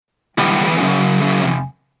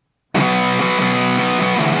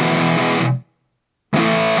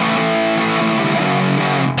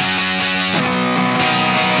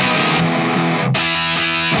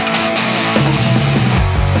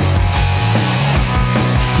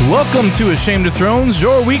Welcome to Ashamed of Thrones,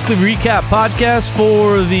 your weekly recap podcast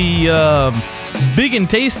for the big and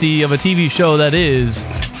tasty of a TV show that is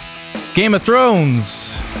Game of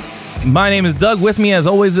Thrones. My name is Doug. With me, as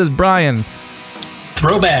always, is Brian.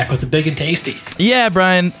 Throwback with the big and tasty. Yeah,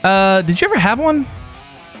 Brian. Did you ever have one?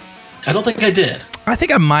 I don't think I did. I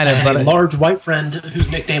think I might have. I had a large white friend whose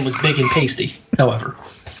nickname was Big and Tasty, however.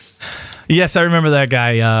 Yes, I remember that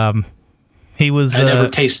guy. He was. I never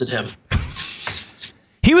tasted him.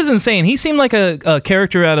 He was insane. He seemed like a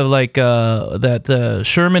character out of like that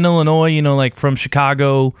Sherman, Illinois, you know, like from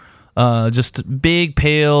Chicago. Just big,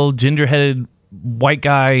 pale, ginger-headed white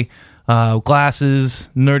guy,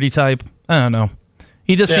 glasses, nerdy type. I don't know.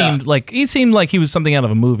 He just seemed like he was something out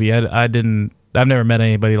of a movie. I've never met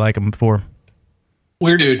anybody like him before.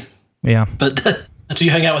 Weird dude. Yeah. But that's who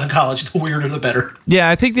you hang out with in college. The weirder, the better. Yeah,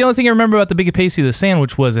 I think the only thing I remember about the Big and Tasty, the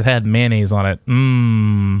sandwich, was it had mayonnaise on it.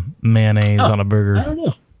 Mayonnaise on a burger. I don't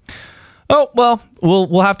know. Oh, well,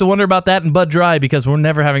 we'll have to wonder about that in Bud Dry because we're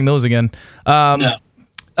never having those again. No.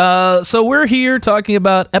 So we're here talking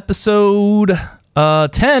about episode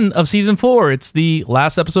 10 of season 4. It's the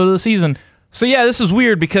last episode of the season. So yeah, this is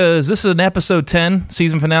weird because this is an episode 10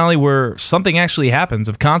 season finale where something actually happens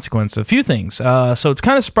of consequence, a few things. So it's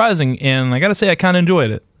kind of surprising, and I got to say I kind of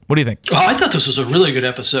enjoyed it. What do you think? Oh, I thought this was a really good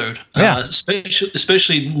episode. Yeah.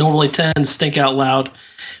 Especially normally 10s think out loud.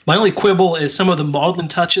 My only quibble is some of the maudlin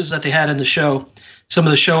touches that they had in the show. Some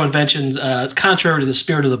of the show inventions, it's contrary to the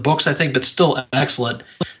spirit of the books, I think, but still excellent.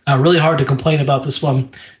 Really hard to complain about this one.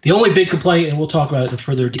 The only big complaint, and we'll talk about it in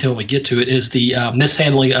further detail when we get to it, is the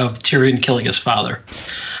mishandling of Tyrion killing his father.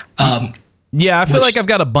 Yeah, I feel like I've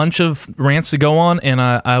got a bunch of rants to go on, and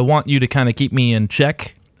I want you to kind of keep me in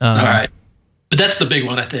check. All right. But that's the big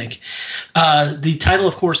one, I think. The title,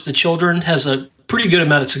 of course, The Children, has a pretty good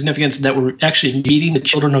amount of significance that we're actually meeting the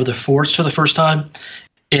children of the Forest for the first time.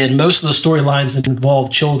 And most of the storylines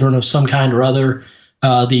involve children of some kind or other.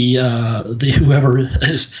 The whoever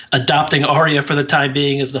is adopting Arya for the time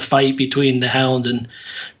being is the fight between the Hound and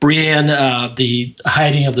Brienne, the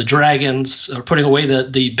hiding of the dragons, or putting away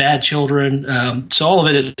the bad children. So all of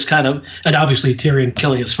it is kind of, and obviously Tyrion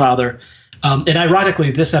killing his father. And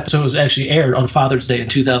ironically, this episode was actually aired on Father's Day in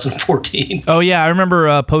 2014. Oh yeah, I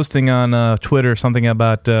remember posting on Twitter something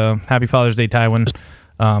about Happy Father's Day, Tywin.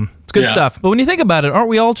 It's good stuff. But when you think about it, aren't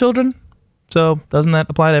we all children? So doesn't that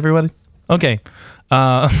apply to everybody? Okay.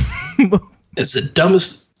 It's the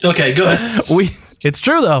dumbest. Okay, go ahead. It's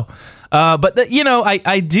true though. But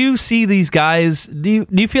I do see these guys. Do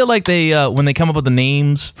you feel like they when they come up with the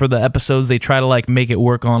names for the episodes, they try to like make it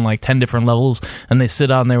work on like 10 different levels, and they sit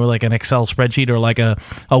on there with like an Excel spreadsheet or like a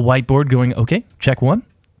whiteboard, going, okay, check one.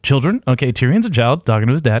 Children. Okay, Tyrion's a child talking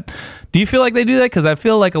to his dad. Do you feel like they do that? Because I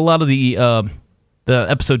feel like a lot of the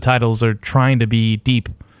episode titles are trying to be deep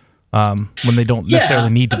when they don't necessarily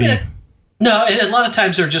need to be. No, a lot of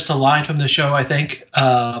times they're just a line from the show, I think.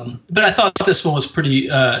 But I thought this one was pretty.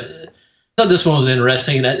 I thought this one was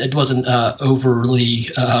interesting. It wasn't overly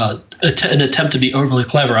an attempt to be overly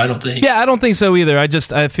clever, I don't think. Yeah, I don't think so either. I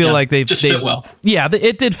feel like they fit well. Yeah,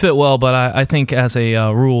 it did fit well, but I think as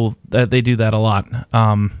a rule that they do that a lot.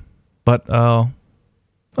 But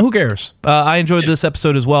who cares? I enjoyed this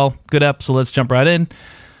episode as well. Good ep. So let's jump right in.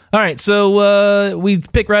 All right, so we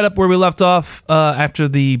pick right up where we left off after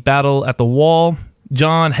the battle at the Wall.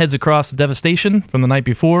 Jon heads across the devastation from the night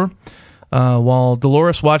before, while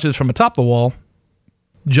Dolores watches from atop the wall.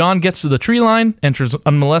 Jon gets to the tree line, enters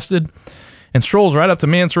unmolested, and strolls right up to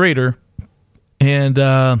Mance Rayder. And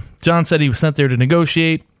Jon said he was sent there to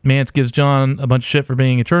negotiate. Mance gives Jon a bunch of shit for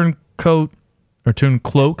being a turncoat, or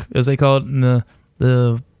turncloak, as they call it in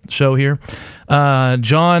the show here.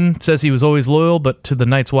 Jon says he was always loyal, but to the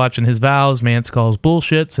Night's Watch and his vows, Mance calls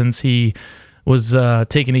bullshit since he was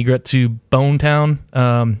taking Ygritte to Bone Town.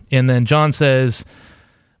 And then Jon says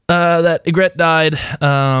that Ygritte died.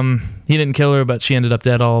 He didn't kill her, but she ended up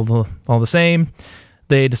dead all the same.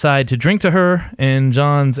 They decide to drink to her, and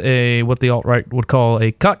Jon's what the alt-right would call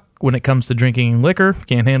a cuck when it comes to drinking liquor.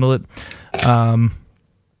 Can't handle it.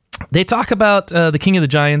 They talk about the King of the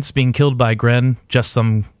Giants being killed by Gren, just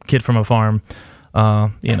some kid from a farm.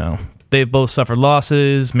 They've both suffered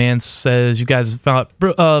losses. Mance says, you guys fought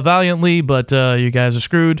valiantly, but you guys are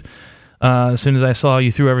screwed. As soon as I saw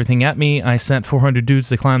you threw everything at me, I sent 400 dudes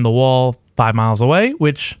to climb the wall 5 miles away,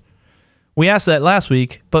 which we asked that last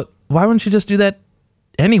week, but why wouldn't you just do that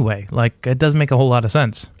anyway? Like, it doesn't make a whole lot of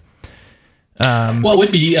sense. Well, it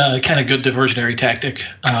would be kind of good diversionary tactic.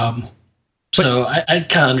 So I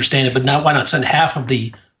kind of understand it, but why not send half of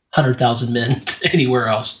the 100,000 men anywhere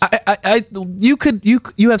else.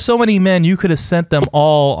 You have so many men, you could have sent them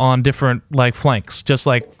all on different like flanks, just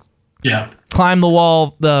like climb the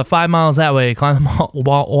wall 5 miles that way, climb the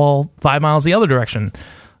wall 5 miles the other direction.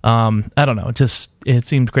 I don't know, it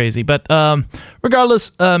seems crazy, but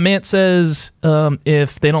regardless, Mance says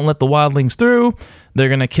if they don't let the wildlings through, they're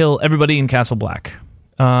gonna kill everybody in Castle Black.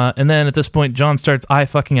 And then at this point, Jon starts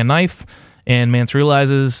eye-fucking a knife, and Mance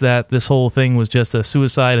realizes that this whole thing was just a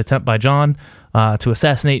suicide attempt by Jon to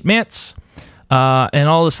assassinate Mance. And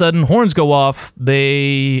all of a sudden, horns go off.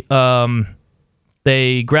 They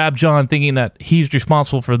grab Jon thinking that he's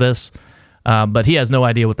responsible for this, but he has no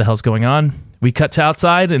idea what the hell's going on. We cut to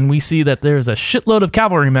outside, and we see that there's a shitload of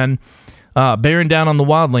cavalrymen bearing down on the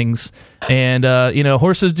wildlings. And,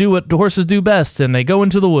 horses do what horses do best, and they go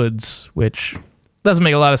into the woods, which doesn't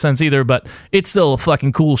make a lot of sense either, but it's still a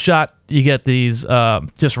fucking cool shot. You get these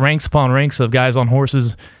just ranks upon ranks of guys on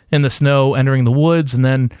horses in the snow entering the woods, and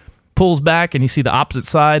then pulls back, and you see the opposite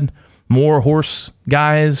side, more horse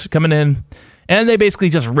guys coming in, and they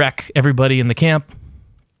basically just wreck everybody in the camp.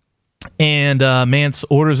 And Mance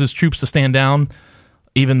orders his troops to stand down,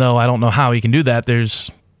 even though I don't know how he can do that.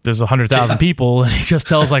 There's 100,000 people, and he just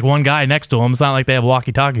tells like one guy next to him. It's not like they have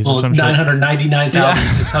walkie-talkies or some shit.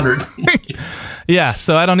 999,600. Yeah,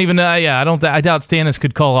 so I don't even know. I doubt Stannis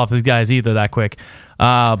could call off his guys either that quick.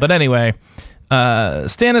 But anyway,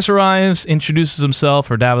 Stannis arrives, introduces himself,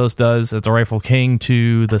 or Davos does, as the rightful king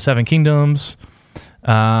to the Seven Kingdoms,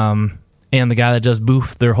 and the guy that just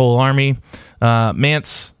boofed their whole army.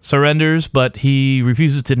 Mance surrenders, but he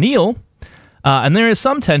refuses to kneel. And there is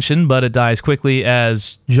some tension, but it dies quickly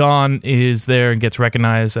as Jon is there and gets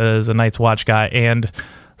recognized as a Night's Watch guy and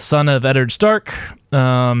son of Eddard Stark.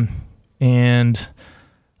 And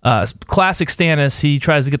classic Stannis, he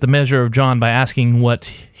tries to get the measure of Jon by asking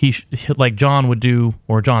what Jon would do,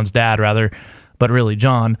 or Jon's dad rather, but really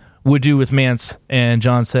Jon would do with Mance. And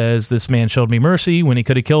Jon says, "This man showed me mercy when he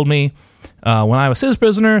could have killed me when I was his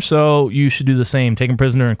prisoner, so you should do the same. Take him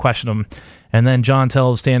prisoner and question him." And then Jon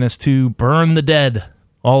tells Stannis to burn the dead,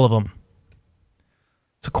 all of them.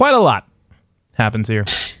 So quite a lot happens here.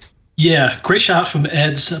 Yeah, great shot from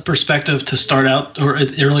Ed's perspective to start out, or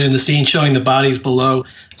early in the scene, showing the bodies below,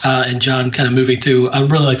 and Jon kind of moving through. I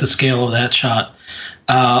really like the scale of that shot.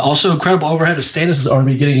 Also, incredible overhead of Stannis'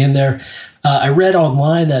 army getting in there. I read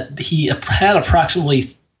online that he had approximately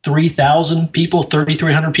 3,000 people,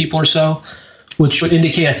 3,300 people or so, which would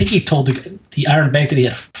indicate, I think he told the Iron Bank that he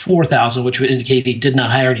had 4,000, which would indicate he did not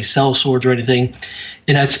hire any cell swords or anything.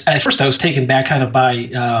 And at first I was taken back kind of by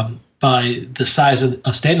the size of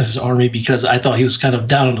Stannis' army, because I thought he was kind of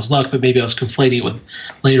down on his luck, but maybe I was conflating it with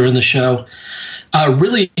later in the show.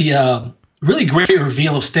 Really great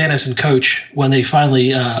reveal of Stannis and Coach when they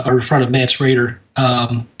finally are in front of Mance Rayder.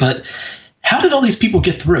 But how did all these people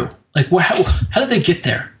get through? Like, how did they get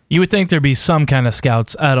there? You would think there'd be some kind of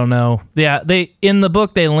scouts. I don't know. Yeah, in the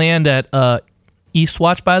book they land at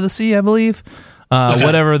Eastwatch by the Sea, I believe.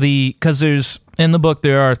 Okay. Because in the book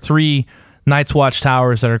there are 3 Night's Watch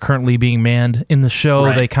towers that are currently being manned. In the show,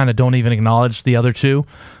 right, they kind of don't even acknowledge the other 2.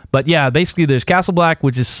 But yeah, basically there's Castle Black,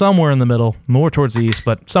 which is somewhere in the middle, more towards the east,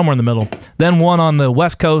 but somewhere in the middle. Then one on the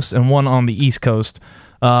west coast and one on the east coast.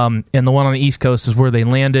 And the one on the east coast is where they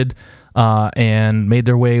landed and made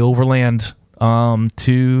their way overland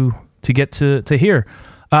to get to here.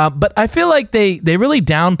 But I feel like they really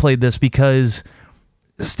downplayed this because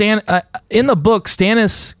in the book,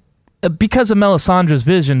 Stannis, because of Melisandre's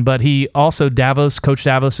vision, but he also Coach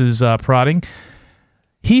Davos is prodding.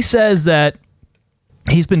 He says that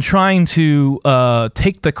he's been trying to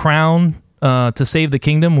take the crown to save the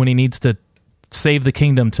kingdom when he needs to save the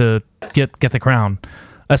kingdom to get the crown.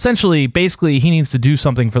 Essentially, basically, he needs to do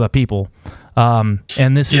something for the people.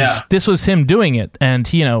 And this was him doing it, and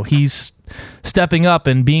he's stepping up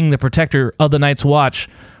and being the protector of the Night's Watch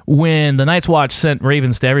when the Night's Watch sent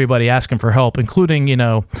ravens to everybody asking for help, including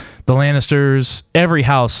the Lannisters, every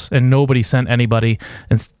house, and nobody sent anybody.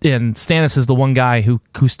 And Stannis is the one guy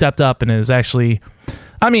who stepped up and is actually.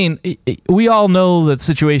 I mean, we all know that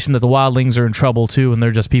situation that the wildlings are in trouble too, and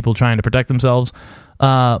they're just people trying to protect themselves.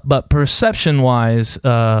 But perception-wise,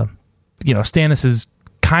 Stannis is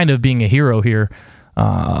kind of being a hero here.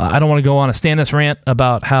 I don't want to go on a Stannis rant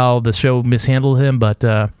about how the show mishandled him, but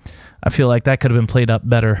I feel like that could have been played up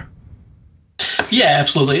better. Yeah,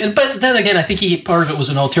 absolutely. But then again, I think part of it was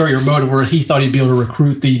an ulterior motive where he thought he'd be able to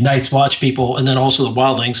recruit the Night's Watch people and then also the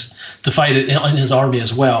wildlings to fight it in his army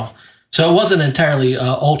as well. So it wasn't entirely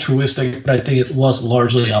altruistic, but I think it was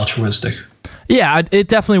largely altruistic. Yeah, it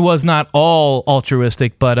definitely was not all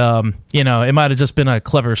altruistic, but it might have just been a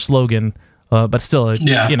clever slogan but still, it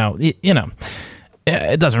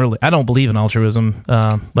doesn't really. I don't believe in altruism,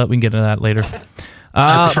 but we can get into that later.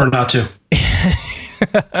 I prefer not to.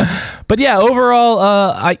 But yeah, overall,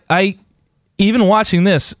 I even watching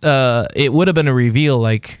this, it would have been a reveal.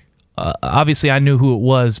 Like, obviously, I knew who it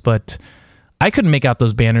was, but I couldn't make out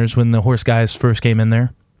those banners when the horse guys first came in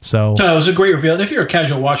there. So it was a great reveal. And if you're a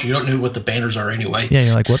casual watcher, you don't know what the banners are anyway. Yeah,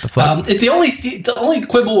 you're like, what the fuck? The only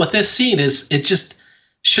quibble with this scene is it just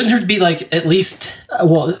shouldn't there be like at least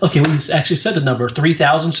we actually said the number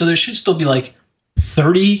 3,000, so there should still be like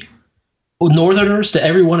 30 Northerners to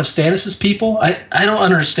every one of Stannis's people. I don't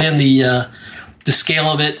understand the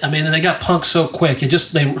scale of it. I mean, and they got punked so quick.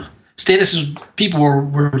 Stannis's people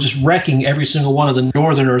were just wrecking every single one of the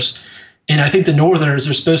Northerners. And I think the Northerners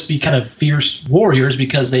are supposed to be kind of fierce warriors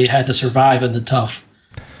because they had to survive in the tough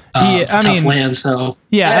land. So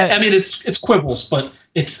I mean, it's quibbles, but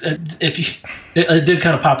it did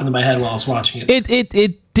kind of pop into my head while I was watching it.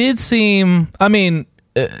 It did seem. I mean,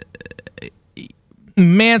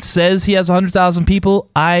 Mance says he has 100,000 people.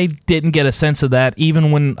 I didn't get a sense of that,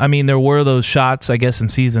 even when there were those shots, I guess, in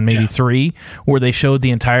season 3 where they showed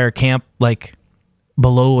the entire camp like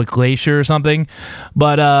below a glacier or something,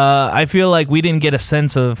 but I feel like we didn't get a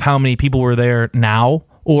sense of how many people were there now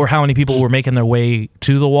or how many people were making their way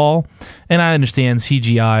to the wall. And I understand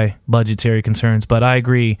CGI budgetary concerns, but I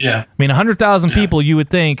agree. Yeah, 100,000 people, you would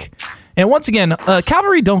think. And once again,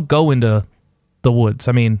 cavalry don't go into the woods.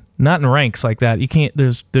 Not in ranks like that. You can't.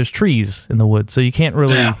 There's trees in the woods, so you can't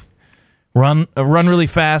really run really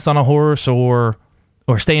fast on a horse or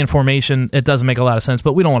stay in formation. It doesn't make a lot of sense,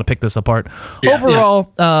 but we don't want to pick this apart.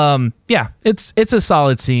 Overall, it's a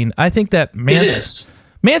solid scene. I think that Mance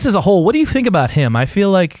as a whole, what do you think about him? I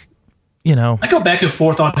feel like, I go back and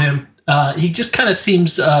forth on him. He just kind of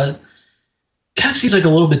seems like a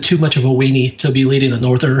little bit too much of a weenie to be leading the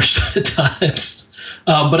Northerners at times.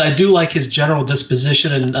 But I do like his general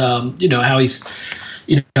disposition and, how he's,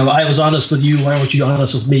 I was honest with you. Why weren't you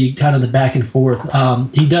honest with me? Kind of the back and forth.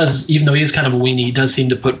 He does, even though he is kind of a weenie, he does seem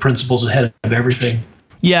to put principles ahead of everything.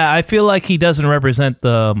 Yeah, I feel like he doesn't represent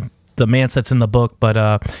the Mance that's in the book, but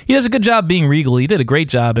he does a good job being regal. He did a great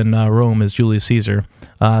job in Rome as Julius Caesar.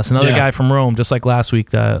 It's another guy from Rome, just like last week.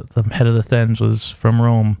 The head of the Thenns was from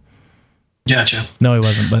Rome. Gotcha. No, he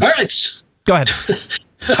wasn't. But all right, go ahead.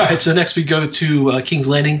 All right, so next we go to King's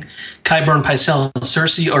Landing. Qyburn, Pycelle, and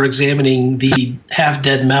Cersei are examining the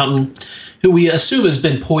half-dead mountain, who we assume has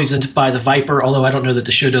been poisoned by the Viper, although I don't know that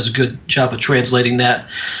the show does a good job of translating that,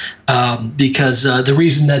 because the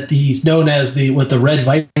reason that he's known as the Red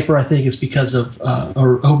Viper, I think, is because of,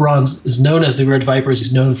 or Oberyn is known as the Red Viper, as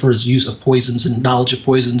he's known for his use of poisons and knowledge of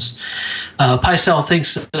poisons. Pycelle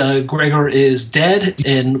thinks Gregor is dead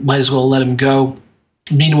and might as well let him go.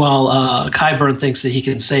 Meanwhile, Qyburn thinks that he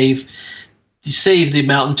can save the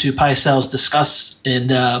mountain to Pycelle's disgust, and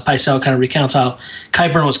Pycelle kind of recounts how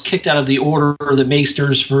Qyburn was kicked out of the Order of the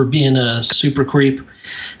Maesters for being a super creep.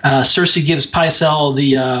 Cersei gives Pycelle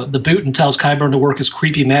the boot and tells Qyburn to work his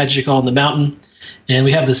creepy magic on the mountain. And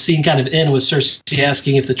we have the scene kind of end with Cersei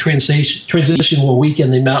asking if the transition will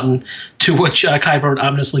weaken the mountain, to which Qyburn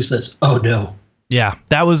ominously says, "Oh no." Yeah,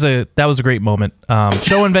 that was a great moment.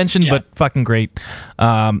 Show invention, but fucking great.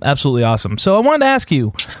 Absolutely awesome. So I wanted to ask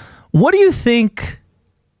you, what do you think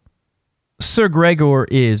Sir Gregor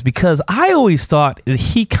is? Because I always thought that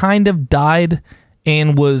he kind of died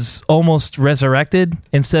and was almost resurrected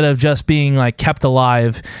instead of just being like kept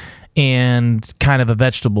alive and kind of a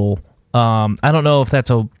vegetable. I don't know if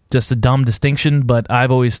that's just a dumb distinction, but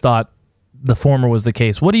I've always thought the former was the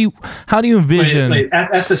case. How do you envision? Wait,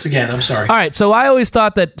 ask this again. I'm sorry. All right. So I always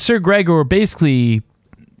thought that Sir Gregor basically,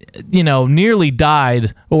 nearly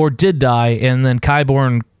died or did die, and then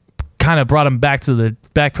Qyburn kind of brought him back from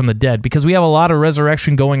the dead, because we have a lot of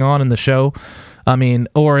resurrection going on in the show.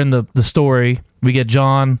 Or in the story, we get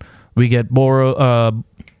Jon, we get what's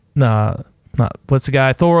the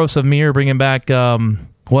guy? Thoros of Myr bringing back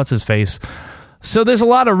what's his face. So there's a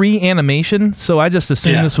lot of reanimation, so I just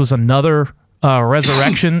assumed this was another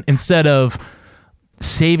resurrection instead of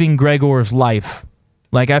saving Gregor's life.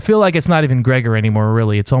 Like, I feel like it's not even Gregor anymore,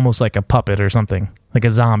 really. It's almost like a puppet or something, like a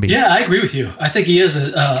zombie. Yeah, I agree with you. I think he is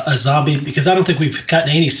a zombie, because I don't think we've gotten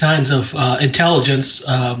any signs of intelligence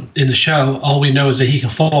in the show. All we know is that he can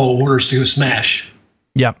follow orders to go smash.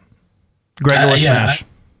 Yep. Gregor smash.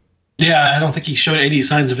 I don't think he showed any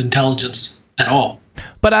signs of intelligence at all.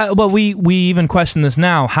 But we even question this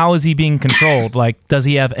now. How is he being controlled? Like, does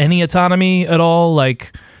he have any autonomy at all?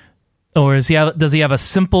 Like, or does he have a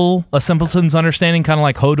simpleton's understanding, kind of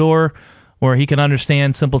like Hodor, where he can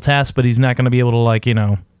understand simple tasks, but he's not going to be able to, like,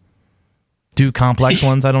 do do complex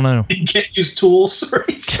ones. I don't know. He can't use tools.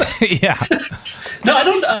 Yeah. No,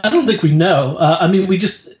 I don't think we know. I mean,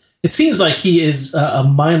 it seems like he is a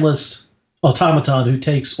mindless automaton who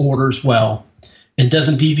takes orders well and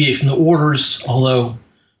doesn't deviate from the orders, although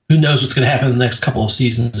who knows what's going to happen in the next couple of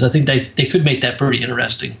seasons. I think they could make that pretty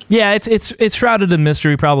interesting. Yeah, it's shrouded in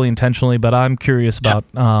mystery, probably intentionally, but I'm curious about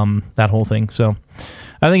that whole thing. So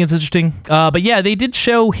I think it's interesting. But yeah, they did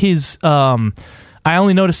show his... I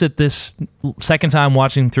only noticed it this second time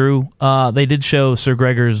watching through. They did show Sir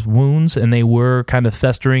Gregor's wounds, and they were kind of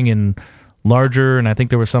festering and larger, and I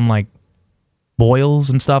think there were some like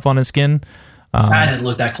boils and stuff on his skin. I didn't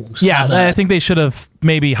look that close. Yeah, I think they should have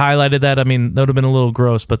maybe highlighted that. I mean, that would have been a little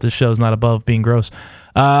gross, but this show's not above being gross.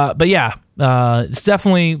 But yeah, it's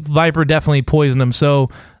definitely... Viper definitely poisoned him,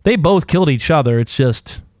 so they both killed each other. It's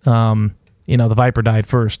just, the Viper died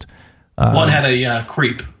first. One had a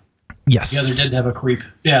creep. Yes. The other didn't have a creep.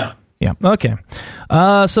 Yeah. Yeah. Okay.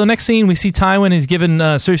 So next scene, we see Tywin is giving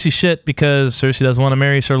Cersei shit because Cersei doesn't want to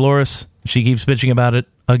marry Sir Loras. She keeps bitching about it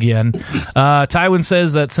again. Tywin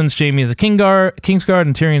says that since Jaime is a Kingsguard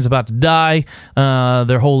and Tyrion's about to die,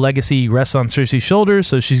 their whole legacy rests on Cersei's shoulders,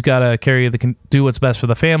 so she's got to do what's best for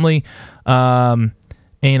the family.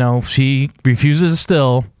 She refuses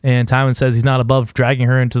still, and Tywin says he's not above dragging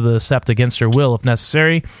her into the sept against her will if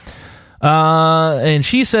necessary. And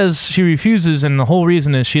she says she refuses, and the whole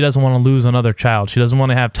reason is she doesn't want to lose another child. She doesn't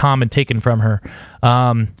want to have Tommen taken from her.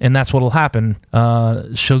 And that's what'll happen.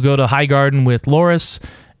 She'll go to Highgarden with Loras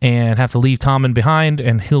and have to leave Tommen behind,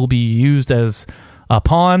 and he'll be used as a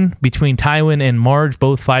pawn between Tywin and Marge,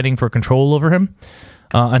 both fighting for control over him,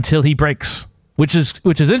 until he breaks. Which is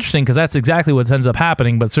interesting because that's exactly what ends up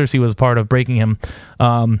happening, but Cersei was part of breaking him.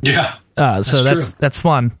 Yeah. So that's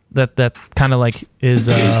fun. That kind of like is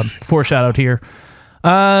foreshadowed here.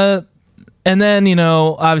 And then,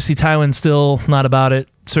 obviously Tywin's still not about it.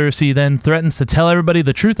 Cersei then threatens to tell everybody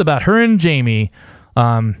the truth about her and Jaime.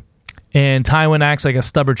 And Tywin acts like a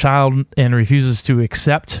stubborn child and refuses to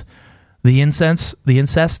accept the incest.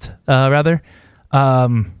 And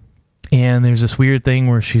there's this weird thing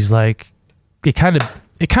where she's like, it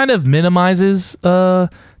kind of minimizes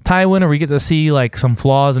Tywin, or we get to see like some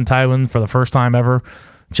flaws in Tywin for the first time ever,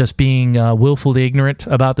 just being willfully ignorant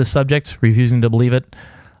about this subject, refusing to believe it.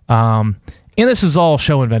 And this is all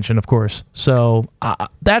show invention, of course. So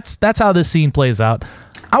that's how this scene plays out.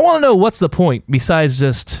 I want to know what's the point besides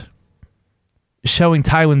just showing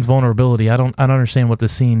Tywin's vulnerability. I don't understand what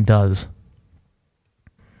this scene does.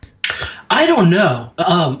 I don't know.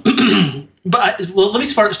 But let me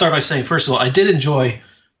start by saying, first of all, I did enjoy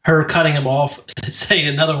her cutting him off and saying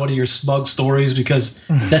another one of your smug stories, because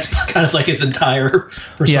that's kind of like his entire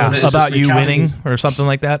persona. Yeah, about you winning or something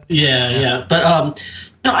like that. Yeah. But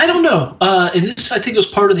no, I don't know. And this, I think, was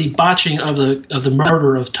part of the botching of the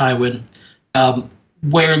murder of Tywin,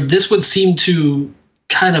 where this would seem to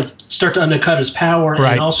kind of start to undercut his power,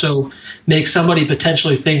 right, and also make somebody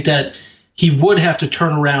potentially think that he would have to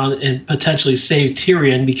turn around and potentially save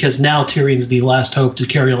Tyrion, because now Tyrion's the last hope to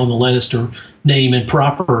carry on the Lannister name and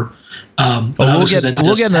proper. We'll get into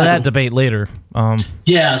that debate later.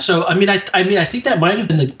 Yeah, so I mean, I think that might have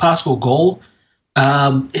been the possible goal,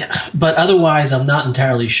 but otherwise, I'm not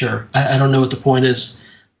entirely sure. I don't know what the point is.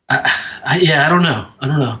 I don't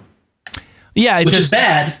know. Yeah, which is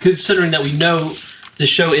bad, considering that we know the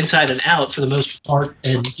show inside and out for the most part,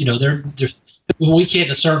 and they're when we can't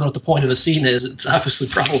discern what the point of a scene is, it's obviously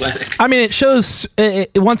problematic. I mean, it shows,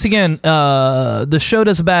 once again, the show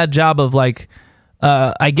does a bad job of, like,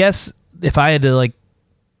 I guess if I had to, like,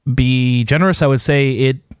 be generous, I would say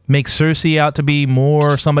it makes Cersei out to be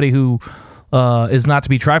more somebody who is not to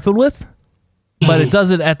be trifled with, but it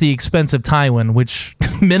does it at the expense of Tywin, which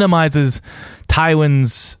minimizes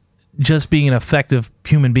Tywin's just being an effective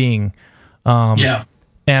human being. Yeah.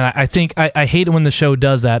 And I think I hate it when the show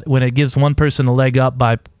does that, when it gives one person a leg up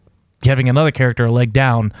by giving another character a leg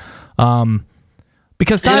down.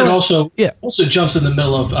 Because Tywin also jumps in the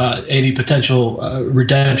middle of any potential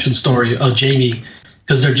redemption story of Jaime,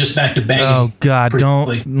 because they're just back to banging. Oh, God,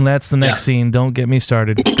 that's the next scene. Don't get me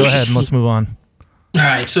started. Go ahead and let's move on. All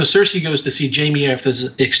right, so Cersei goes to see Jaime after this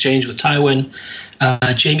exchange with Tywin.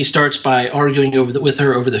 Jaime starts by arguing with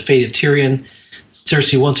her over the fate of Tyrion.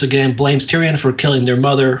 Cersei once again blames Tyrion for killing their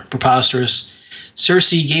mother. Preposterous.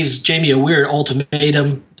 Cersei gives Jaime a weird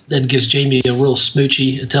ultimatum, then gives Jaime a real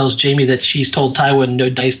smoochie and tells Jaime that she's told Tywin no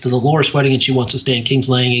dice to the Loras wedding and she wants to stay in King's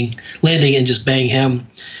Landing and just bang him.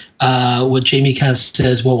 What Jaime kind of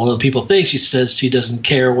says, well, what other people think, she says she doesn't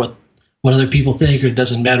care what other people think, or it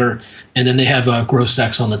doesn't matter. And then they have gross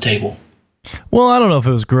sex on the table. Well, I don't know if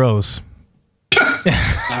it was gross.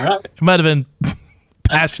 All right. It might have been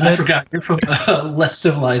passionate. I forgot. You're from less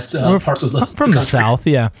civilized parts of the from the country. South,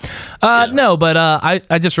 yeah. No, but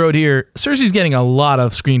I just wrote here, Cersei's getting a lot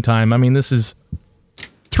of screen time. I mean, this is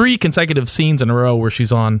 3 consecutive scenes in a row where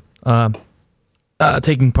she's on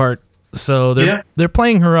taking part. So they're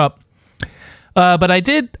playing her up. But I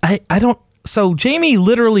don't. So Jaime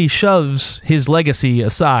literally shoves his legacy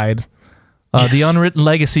aside, the unwritten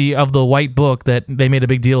legacy of the White Book that they made a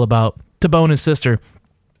big deal about, to bone his sister.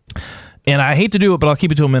 And I hate to do it, but I'll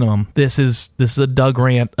keep it to a minimum. This is a Doug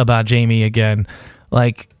rant about Jaime again.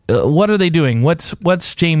 Like, what are they doing? What's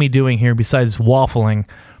Jaime doing here besides waffling?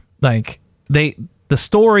 Like, the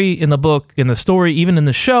story in the book, in the story, even in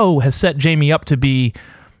the show, has set Jaime up to be,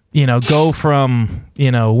 go from,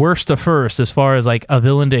 worst to first as far as like a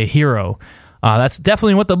villain to a hero. That's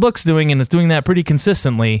definitely what the book's doing, and it's doing that pretty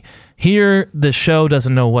consistently. Here, the show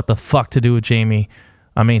doesn't know what the fuck to do with Jaime.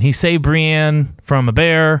 I mean, he saved Brienne from a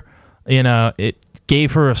bear. It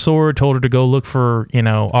gave her a sword, told her to go look for,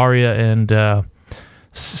 Arya and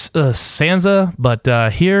Sansa.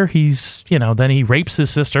 But here he's, then he rapes his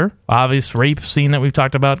sister. Obvious rape scene that we've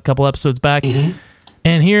talked about a couple episodes back. Mm-hmm.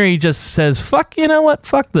 And here he just says, fuck, you know what?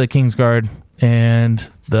 Fuck the Kingsguard and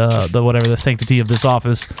the sanctity of this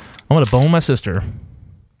office. I'm going to bone my sister.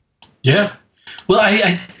 Yeah. Well,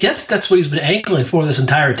 I guess that's what he's been angling for this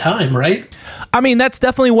entire time, right? I mean, that's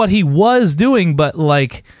definitely what he was doing, but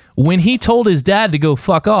like when he told his dad to go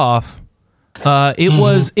fuck off,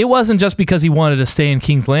 it wasn't just because he wanted to stay in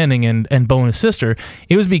King's Landing and bone his sister.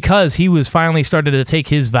 It was because he was finally started to take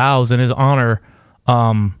his vows and his honor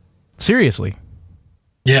seriously.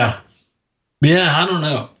 Yeah. Yeah, I don't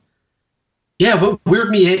know. Yeah, but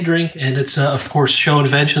weird meandering, and it's, of course, show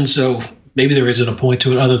invention, so maybe there isn't a point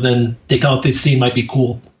to it other than they thought this scene might be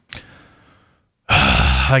cool.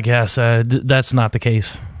 I guess that's not the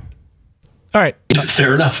case. All right.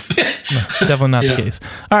 Fair enough. No, definitely not the case.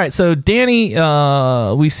 All right, so Danny,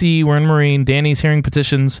 we're in Marine. Danny's hearing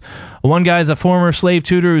petitions. One guy's a former slave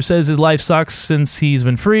tutor who says his life sucks since he's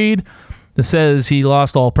been freed. That says he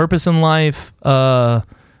lost all purpose in life. Now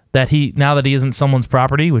that he isn't someone's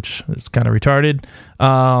property, which is kind of retarded.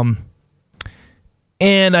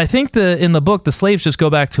 And I think in the book, the slaves just go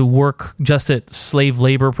back to work just at slave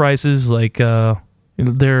labor prices, like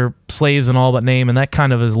they're slaves in all but name, and that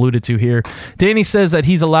kind of is alluded to here. Danny says that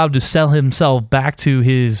he's allowed to sell himself back to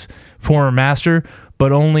his former master,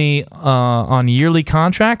 but only on yearly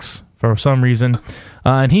contracts for some reason.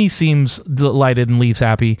 And he seems delighted and leaves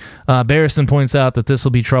happy. Barristan points out that this will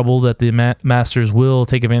be trouble, that the masters will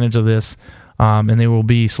take advantage of this, and they will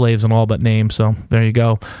be slaves in all but name. So there you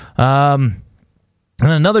go. And then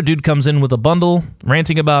another dude comes in with a bundle,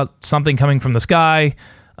 ranting about something coming from the sky.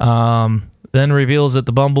 Then reveals that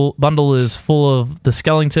the bundle is full of the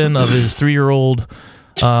skeleton of his 3-year-old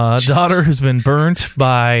daughter who's been burnt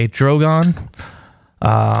by Drogon.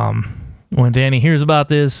 When Danny hears about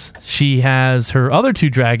this, she has her other 2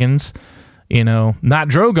 dragons, not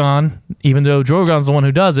Drogon, even though Drogon's the one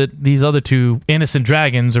who does it. These other 2 innocent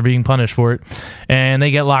dragons are being punished for it, and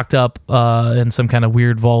they get locked up in some kind of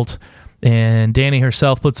weird vault. And Danny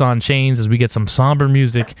herself puts on chains as we get some somber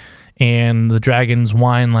music, and the dragons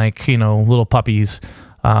whine like, little puppies.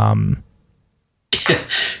 Doug,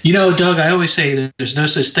 I always say that there's no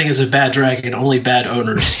such thing as a bad dragon, only bad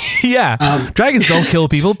owners. Yeah. Dragons don't kill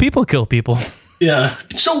people. People kill people. Yeah.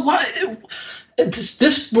 So why...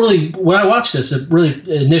 This really, when I watched this, it really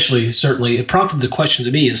initially, certainly, it prompted the question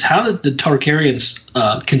to me is how did the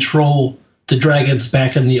Targaryens control the dragons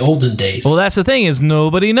back in the olden days? Well, that's the thing is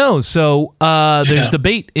nobody knows. So there's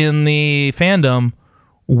debate in the fandom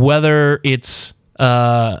whether it's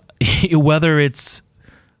like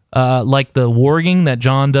the warging that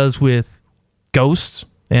Jon does with ghosts,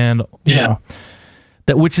 and that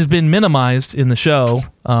which has been minimized in the show.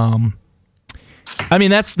 I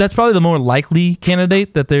mean, that's probably the more likely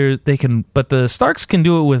candidate that they can, but the Starks can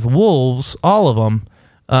do it with wolves, all of them,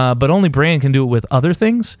 but only Bran can do it with other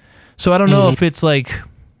things. So I don't know if it's like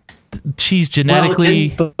she's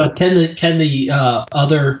genetically. But can the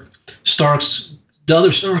other Starks? The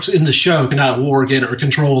other Starks in the show cannot warg in or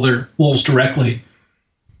control their wolves directly.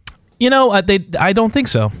 I don't think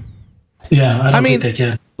so. Yeah, I mean, think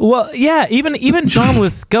they can. Well, yeah, even Jon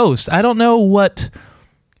with Ghost, I don't know what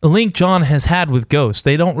link Jon has had with Ghost.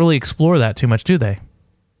 They don't really explore that too much, do they?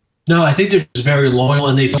 No, I think they're just very loyal,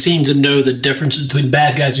 and they seem to know the difference between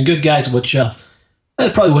bad guys and good guys, which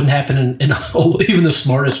that probably wouldn't happen in even the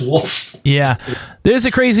smartest wolf. Yeah, there's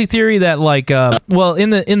a crazy theory that in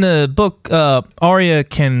the book, Arya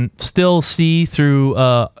can still see through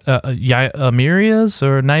Ymeria's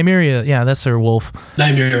or Nymeria. Yeah, that's her wolf.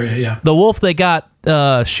 Nymeria, yeah. The wolf they got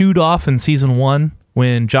shooed off in season 1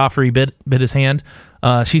 when Joffrey bit his hand.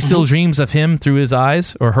 She still dreams of him through his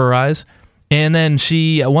eyes or her eyes, and then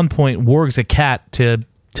she at one point wargs a cat to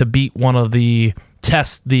beat one of the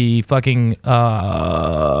tests, the fucking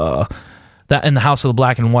that in the House of the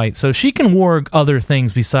Black and White. So she can warg other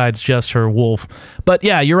things besides just her wolf. But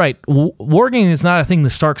yeah, you're right. Warging is not a thing the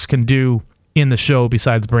Starks can do in the show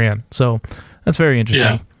besides Bran. So that's very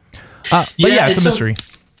interesting. But yeah, it's a mystery.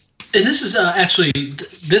 And this is actually,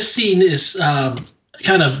 this scene is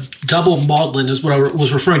kind of double maudlin, is what I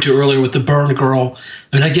was referring to earlier with the burn girl.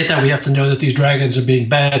 I mean, I get that we have to know that these dragons are being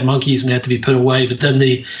bad monkeys and they have to be put away, but then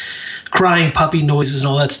the crying puppy noises and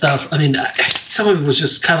all that stuff. I mean, some of it was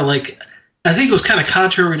just kind of like, I think it was kind of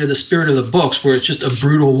contrary to the spirit of the books, where it's just a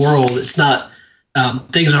brutal world. It's not,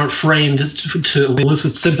 things aren't framed to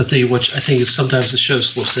elicit sympathy, which I think is sometimes the show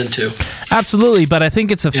slips into. Absolutely, but I think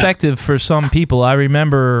it's effective for some people. I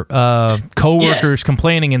remember coworkers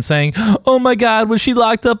complaining and saying, "Oh my God, when she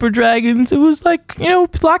locked up her dragons, it was like,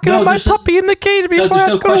 locking up my puppy in the cage before I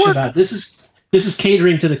had to go to work." About it. This is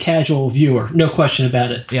catering to the casual viewer, no question about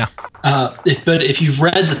it. Yeah. But if you've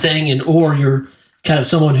read the thing or you're kind of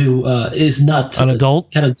someone who is not an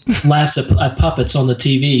adult, kind of laughs at puppets on the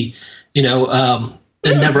TV,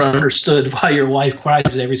 and never understood why your wife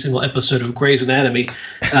cries in every single episode of Grey's Anatomy,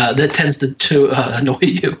 that tends to annoy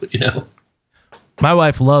you. My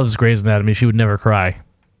wife loves Grey's Anatomy. She would never cry.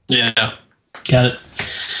 Yeah, got it.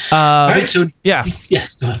 All right, so yeah,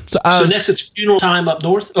 yes, go ahead. So next, it's funeral time up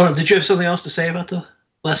north. Or did you have something else to say about the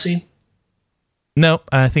last scene? No,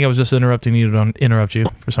 I think I was just interrupting you to interrupt you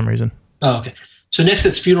for some reason. Oh, okay. So next,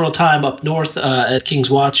 it's funeral time up north at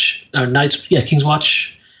King's Watch. King's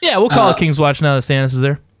Watch. Yeah, we'll call it King's Watch now that Stannis is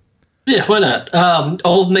there. Yeah, why not?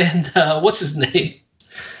 Old man, what's his name?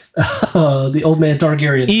 The old man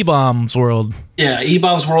Targaryen. E-Bomb's World. Yeah,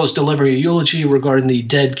 E-Bomb's World is delivering a eulogy regarding the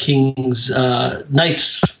dead king's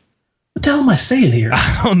knights. What the hell am I saying here?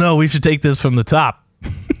 I don't know. We should take this from the top.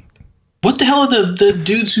 What the hell are the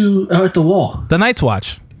dudes who are at the wall? The Night's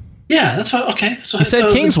Watch. Yeah, that's what. Okay, that's what you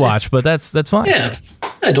said King's Watch, but that's fine. Yeah,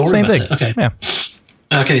 I don't Same worry thing. about that. Okay.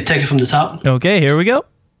 Yeah. Okay, take it from the top. Okay, here we go.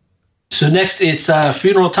 So next, it's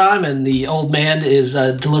funeral time, and the old man is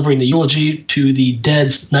delivering the eulogy to the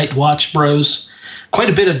dead Night Watch bros. Quite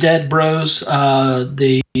a bit of dead bros.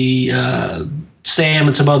 Sam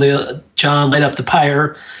and some other John light up the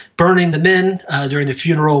pyre, burning the men during the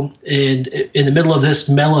funeral. And in the middle of this,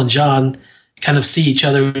 Mel and John kind of see each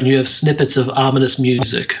other, and you have snippets of ominous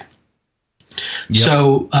music. Yep.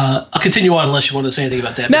 So I'll continue on unless you want to say anything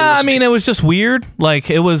about that. No, I mean, it was just weird. Like,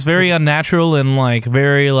 it was very unnatural and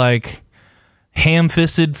very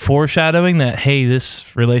ham-fisted foreshadowing that, hey,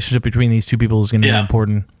 this relationship between these two people is going to be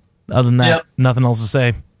important. Other than that, nothing else to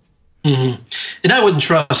say. Mm-hmm. And I wouldn't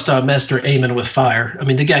trust Master Aemon with fire. I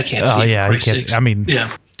mean, the guy can't see. Oh, yeah, he can't. I mean...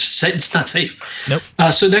 Yeah, it's not safe. Nope.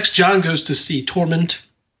 So next, John goes to see Tormund.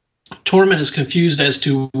 Tormund is confused as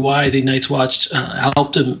to why the Night's Watch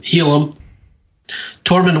helped him heal him.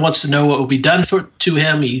 Tormund wants to know what will be done to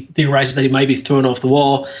him. He theorizes that he might be thrown off the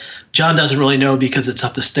wall. John doesn't really know because it's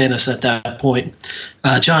up to Stannis at that point.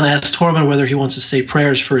 John asks Tormund whether he wants to say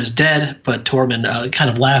prayers for his dead, but Tormund kind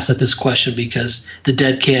of laughs at this question because the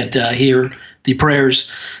dead can't hear the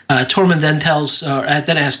prayers. Tormund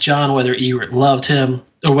then asks John whether Ygritte loved him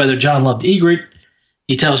or whether John loved Ygritte.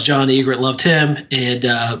 He tells John Ygritte loved him, and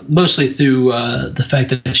mostly through the fact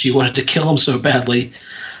that she wanted to kill him so badly.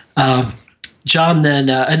 John then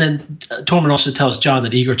Tormund also tells John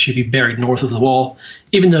that Ygritte should be buried north of the wall,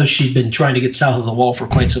 even though she'd been trying to get south of the wall for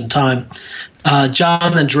quite some time.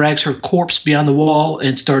 John then drags her corpse beyond the wall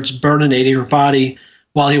and starts burning her body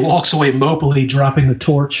while he walks away mopily, dropping the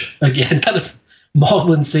torch. Again, kind of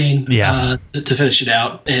maudlin scene to finish it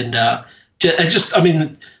out. And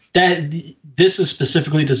this is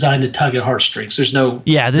specifically designed to tug at heartstrings. There's no...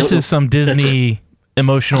 Yeah, this is some Disney...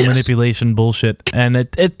 emotional manipulation bullshit, and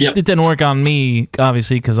it didn't work on me,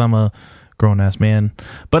 obviously, because I'm a grown-ass man.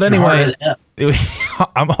 But anyway,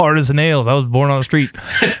 I'm hard as nails. I was born on the street.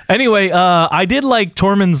 Anyway, I did like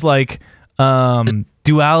Tormund's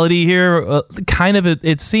duality here. Kind of,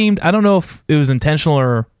 it seemed, I don't know if it was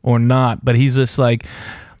intentional or not, but he's just like,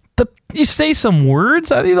 you say some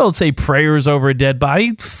words. You don't say prayers over a dead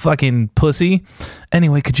body, fucking pussy.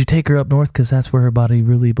 Anyway, could you take her up north because that's where her body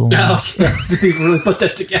really belongs? No, we really put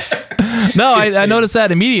that together. No, I noticed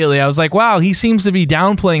that immediately. I was like, wow, he seems to be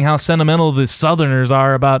downplaying how sentimental the Southerners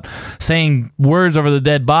are about saying words over the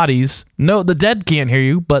dead bodies. No, the dead can't hear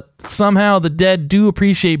you, but somehow the dead do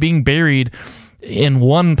appreciate being buried in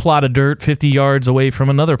one plot of dirt 50 yards away from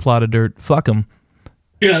another plot of dirt. Fuck them.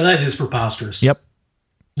 Yeah, that is preposterous. Yep.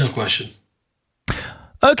 No question.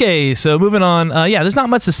 Okay, so moving on. There's not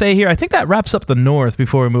much to say here. I think that wraps up the North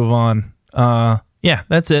before we move on.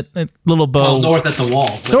 That's it. A little bow. North at the wall.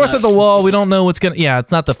 North at the wall. We don't know what's going to... Yeah,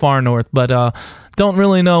 it's not the far north, but don't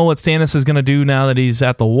really know what Stannis is going to do now that he's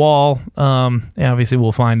at the wall. Obviously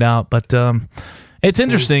we'll find out, but it's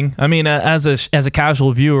interesting. I mean, as a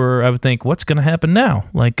casual viewer, I would think, what's going to happen now?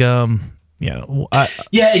 Like, and you know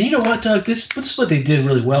what, Doug? This is what they did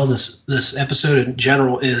really well this episode in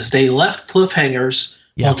general is they left cliffhangers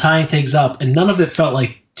while tying things up, and none of it felt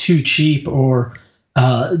like too cheap or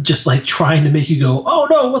just like trying to make you go, oh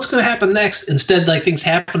no, what's going to happen next? Instead, like things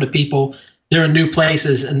happen to people, they're in new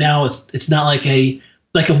places, and now it's not like a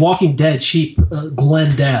Walking Dead cheap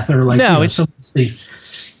Glenn death or like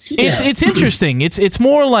it's interesting. It's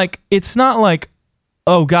more like it's not like,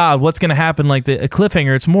 oh God, what's going to happen? Like a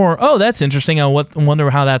cliffhanger. It's more, oh, that's interesting. I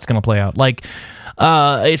wonder how that's going to play out. Like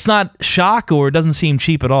it's not shock or it doesn't seem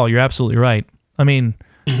cheap at all. You're absolutely right. I mean,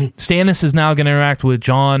 Stannis is now going to interact with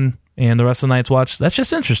Jon and the rest of the Night's Watch. That's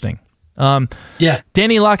just interesting.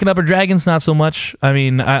 Dany locking up her dragons, not so much. I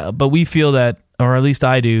mean, but we feel that, or at least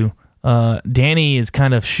I do, Dany is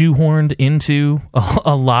kind of shoehorned into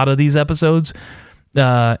a lot of these episodes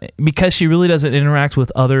because she really doesn't interact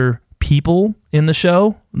with other people in the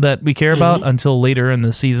show that we care about until later in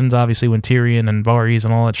the seasons, obviously when Tyrion and Varys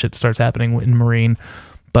and all that shit starts happening in Meereen.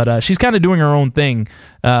 But she's kind of doing her own thing,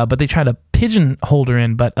 but they try to pigeonhole her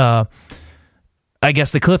in. But I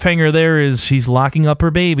guess the cliffhanger there is she's locking up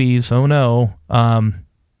her babies. Oh no.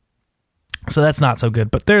 So that's not so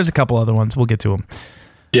good. But there's a couple other ones. We'll get to them.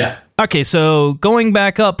 Yeah. Okay, so going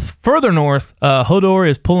back up further north, Hodor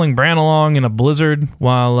is pulling Bran along in a blizzard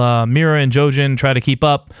while Mira and Jojen try to keep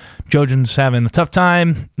up. Jojen's having a tough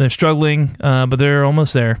time. They're struggling, but they're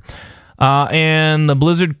almost there. And the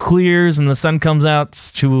blizzard clears and the sun comes out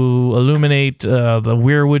to illuminate the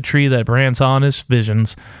weirwood tree that Bran saw in his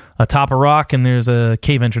visions atop a rock, and there's a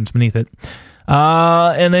cave entrance beneath it.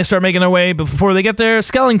 And they start making their way, but before they get there,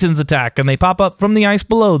 skeletons attack, and they pop up from the ice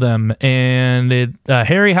below them, and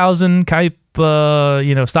Harryhausen type,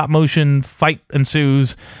 stop motion fight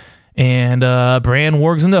ensues, and Bran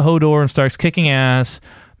wargs into Hodor and starts kicking ass.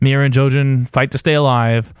 Mira and Jojen fight to stay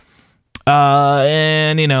alive.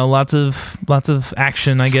 And lots of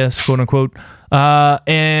action, I guess, quote unquote.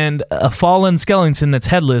 And a fallen skeleton that's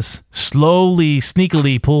headless slowly,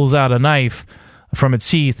 sneakily pulls out a knife from its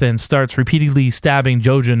sheath and starts repeatedly stabbing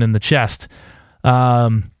Jojen in the chest.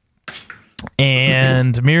 And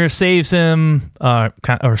Mira saves him,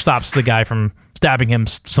 or stops the guy from stabbing him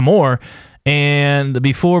some more. And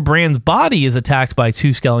before Bran's body is attacked by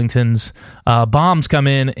two skeletons, bombs come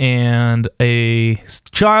in, and a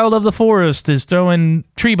child of the forest is throwing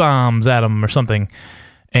tree bombs at him or something.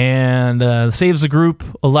 And saves the group,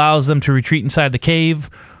 allows them to retreat inside the cave,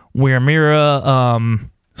 where Mira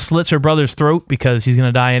slits her brother's throat because he's going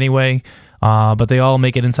to die anyway. But they all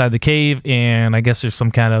make it inside the cave, and I guess there's some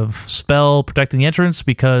kind of spell protecting the entrance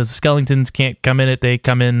because skeletons can't come in it. They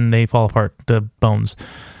come in, they fall apart to bones.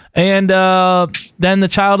 And then the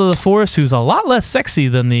child of the forest, who's a lot less sexy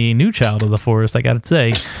than the new child of the forest, I gotta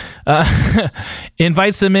say,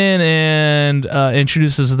 invites them in and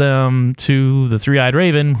introduces them to the three-eyed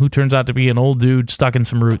raven, who turns out to be an old dude stuck in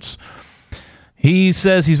some roots. He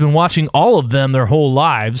says he's been watching all of them their whole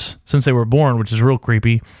lives since they were born, which is real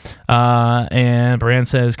creepy. And Bran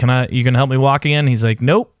says, you gonna help me walk again? He's like,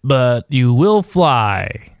 nope, but you will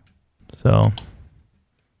fly. So...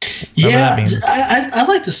 yeah, I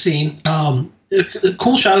like the scene. A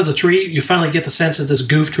cool shot of the tree. You finally get the sense that this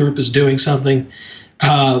goof troop is doing something.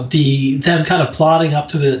 Them kind of plodding up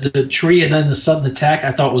to the tree and then the sudden attack,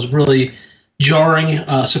 I thought was really jarring,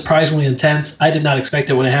 surprisingly intense. I did not expect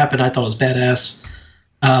it when it happened. I thought it was badass.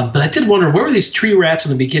 But I did wonder, where were these tree rats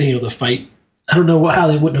in the beginning of the fight? I don't know how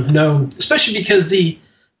they wouldn't have known, especially because the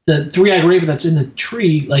three-eyed raven that's in the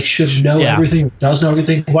tree should know everything, does know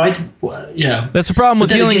everything. Yeah, that's the problem with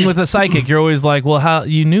dealing with a psychic. You're always like, well, how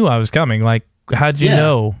you knew I was coming? Like, how'd you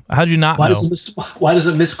know? How'd you not know? Why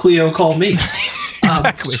doesn't Miss Cleo call me?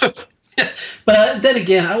 Exactly. But then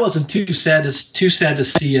again, I wasn't too sad to see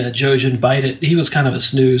Jojen bite it. He was kind of a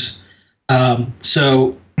snooze. But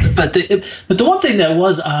the one thing that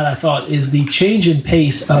was odd, I thought, is the change in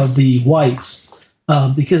pace of the whites.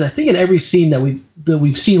 Because I think in every scene that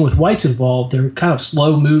we've seen with whites involved, they're kind of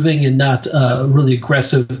slow moving and not really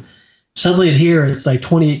aggressive. Suddenly in here, it's like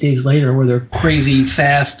 28 days later where they're crazy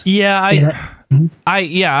fast. Yeah,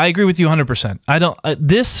 I agree with you 100%. I don't.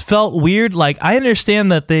 This felt weird. Like, I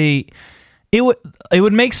understand that it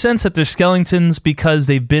would make sense that they're skeletons because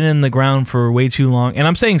they've been in the ground for way too long. And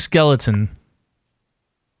I'm saying skeleton.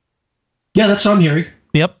 Yeah, that's what I'm hearing.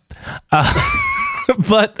 Yep.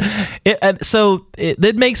 But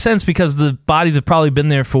it makes sense because the bodies have probably been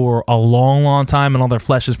there for a long, long time, and all their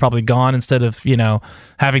flesh is probably gone instead of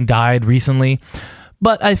having died recently.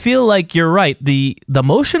 But I feel like you're right. The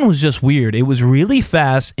motion was just weird. It was really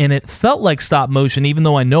fast, and it felt like stop motion, even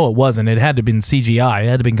though I know it wasn't. It had to have been CGI. It had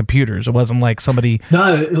to have been computers. It wasn't like somebody...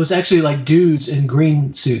 No, it was actually like dudes in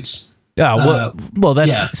green suits. Yeah, well,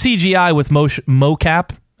 that's CGI with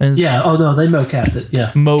mocap. Yeah, oh no, they mocapped it,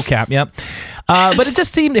 yeah. Mocap, yep. But it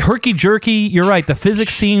just seemed herky-jerky. You're right, the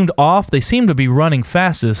physics seemed off. They seemed to be running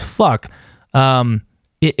fast as fuck.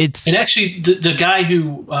 It's and actually, the guy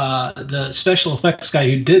who, the special effects guy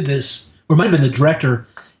who did this, or might have been the director,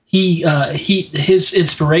 his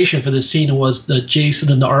inspiration for this scene was the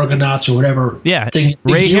Jason and the Argonauts or whatever. Yeah, thing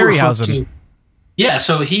Ray Harryhausen. Yeah,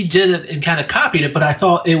 so he did it and kind of copied it, but I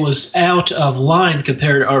thought it was out of line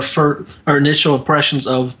compared to our initial impressions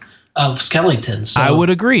of Skellington. So, I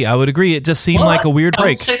would agree. It just seemed like a weird break. I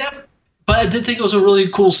would say that, but I did think it was a really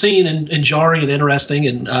cool scene and jarring and interesting,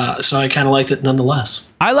 and so I kind of liked it nonetheless.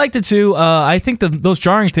 I liked it too. I think the most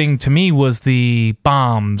jarring thing to me was the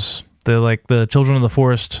bombs, the Children of the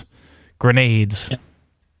Forest grenades.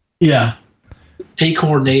 Yeah,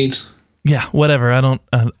 acorn nades. Yeah, whatever. I don't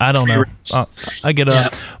know. I get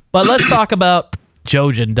up. Yeah. But let's talk about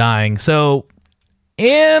Jojen dying. So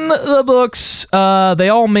in the books, they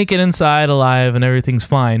all make it inside alive and everything's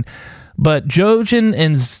fine. But Jojen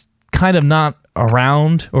is kind of not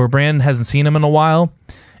around, or Bran hasn't seen him in a while.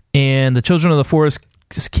 And the Children of the Forest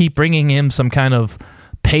just keep bringing him some kind of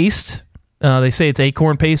paste. They say it's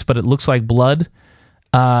acorn paste, but it looks like blood.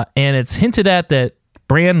 And it's hinted at that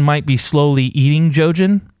Bran might be slowly eating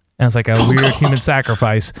Jojen. And it's like a weird human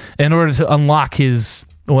sacrifice in order to unlock his,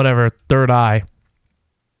 third eye.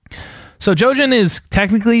 So Jojen is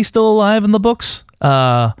technically still alive in the books.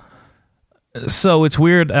 So it's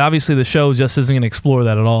weird. Obviously, the show just isn't going to explore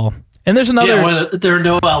that at all. And there's another... Yeah, there are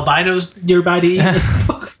no albinos nearby to eat.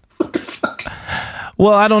 What the fuck?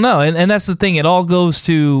 Well, I don't know. And that's the thing. It all goes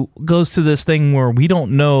to this thing where we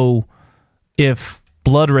don't know if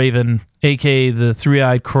Bloodraven, a.k.a. the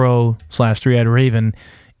three-eyed crow / three-eyed raven,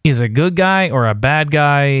 is a good guy or a bad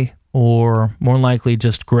guy, or more likely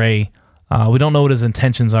just gray. We don't know what his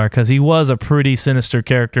intentions are, because he was a pretty sinister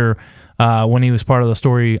character when he was part of the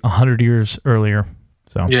story 100 years earlier.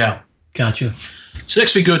 So yeah, gotcha. So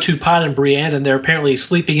next we go to Pod and Brienne, and they're apparently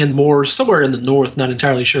sleeping in moors somewhere in the north, not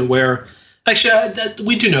entirely sure where. Actually,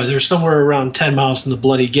 we do know they're somewhere around 10 miles from the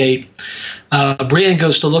Bloody Gate. Brienne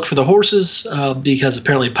goes to look for the horses because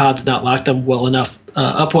apparently Pod did not lock them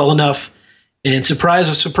up well enough. And surprise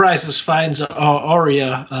of surprises, finds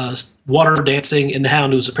Arya water dancing in the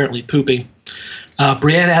Hound, who's apparently pooping.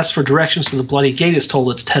 Brienne asks for directions to the Bloody Gate, is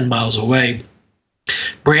told it's 10 miles away.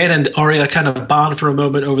 Brienne and Arya kind of bond for a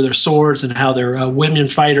moment over their swords and how they're women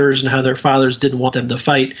fighters and how their fathers didn't want them to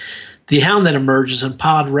fight. The Hound then emerges, and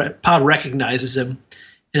Pod recognizes him.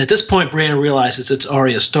 And at this point, Brienne realizes it's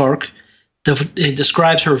Arya Stark. It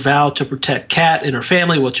describes her vow to protect Cat and her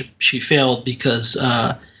family, which she failed because...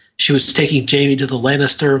 she was taking Jaime to the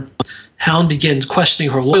Lannister. Hound begins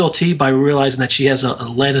questioning her loyalty by realizing that she has a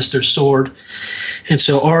Lannister sword. And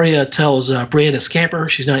so Arya tells Brienne to scamper.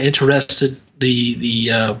 She's not interested.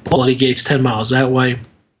 The Bloody Gate's 10 miles that way.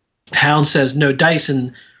 Hound says no dice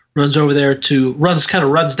and runs over there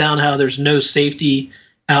runs down how there's no safety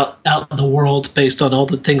out in the world based on all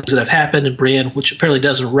the things that have happened. And Brienne, which apparently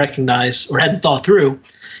doesn't recognize or hadn't thought through,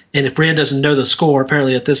 and if Brienne doesn't know the score,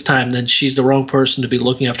 apparently at this time, then she's the wrong person to be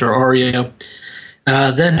looking after Arya.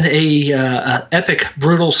 Then a epic,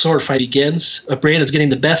 brutal sword fight begins. Brienne is getting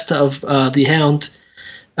the best of the Hound,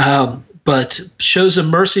 but shows him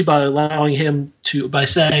mercy by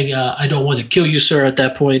saying, "I don't want to kill you, sir." At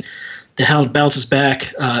that point, the Hound bounces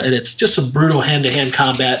back, and it's just some brutal hand-to-hand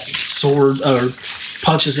combat, sword or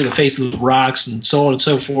punches in the face of the rocks, and so on and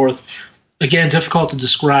so forth. Again, difficult to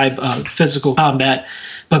describe physical combat.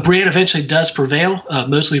 But Brienne eventually does prevail,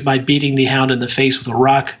 mostly by beating the Hound in the face with a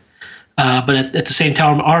rock. But at the same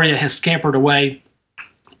time, Arya has scampered away.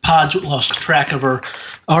 Pod lost track of her.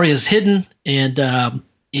 Arya's hidden, and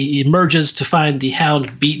he emerges to find the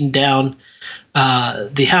Hound beaten down.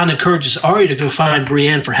 The Hound encourages Arya to go find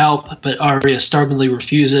Brienne for help, but Arya stubbornly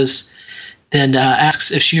refuses. Then asks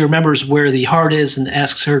if she remembers where the heart is, and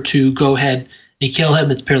asks her to go ahead and kill him.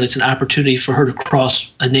 Apparently it's an opportunity for her to cross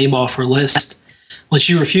a name off her list. When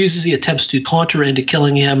she refuses, he attempts to taunt her into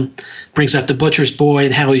killing him, brings up the butcher's boy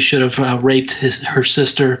and how he should have raped her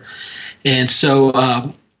sister. And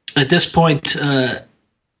so at this point,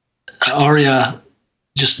 Arya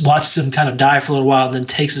just watches him kind of die for a little while and then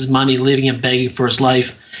takes his money, leaving him begging for his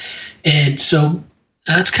life. And so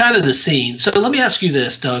That's kind of the scene. So let me ask you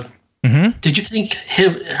this, Doug. Mm-hmm. Did you think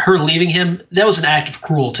her leaving him, that was an act of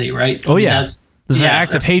cruelty, right? Oh, yeah. This is an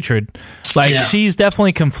act of hatred. Like, she's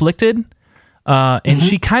definitely conflicted, and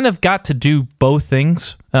she kind of got to do both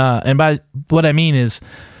things. And by what I mean is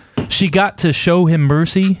she got to show him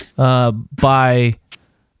mercy by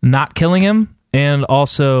not killing him, and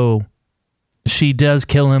also she does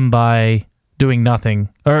kill him by doing nothing,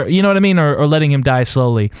 or you know what I mean, or letting him die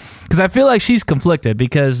slowly. Because I feel like she's conflicted,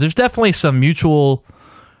 because there's definitely some mutual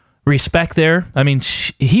respect there. I mean,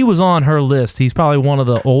 he was on her list. He's probably one of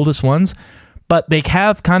the oldest ones, but they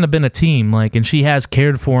have kind of been a team. Like, and she has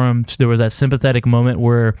cared for him. There was that sympathetic moment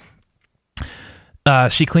where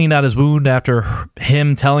she cleaned out his wound after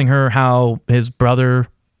him telling her how his brother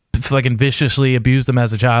fucking viciously abused him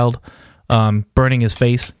as a child, burning his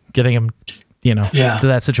face, getting him, to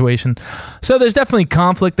that situation. So there's definitely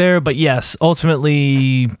conflict there, but yes,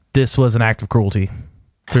 ultimately this was an act of cruelty.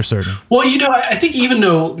 For certain. Well, I think even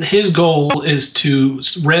though his goal is to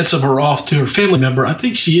ransom her off to her family member, I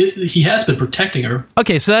think he has been protecting her.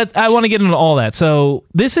 Okay, so I want to get into all that. So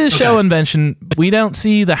this is show invention. We don't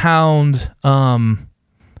see the Hound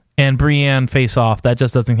and Brienne face off. That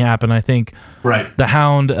just doesn't happen. I think the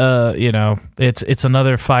Hound, it's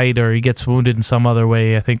another fight, or he gets wounded in some other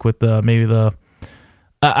way. I think with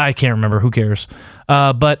I can't remember. Who cares?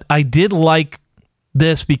 But I did like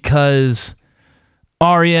this because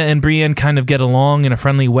Arya and Brienne kind of get along in a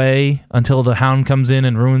friendly way until the Hound comes in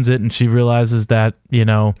and ruins it, and she realizes that,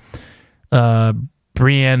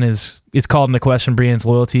 Brienne it's called into question Brienne's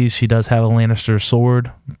loyalties. She does have a Lannister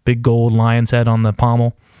sword, big gold lion's head on the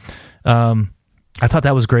pommel. I thought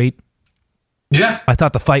that was great. Yeah. I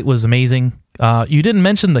thought the fight was amazing. You didn't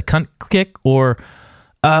mention the cunt kick, or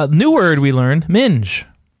new word we learned, minge.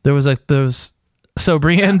 So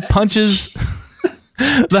Brienne punches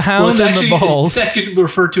the Hound in the balls. It's actually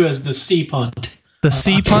referred to as the sea punt. The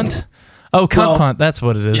sea punt? Oh, cunt punt. That's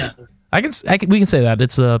what it is. Yeah. We can say that.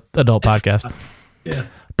 It's a adult podcast. Yeah.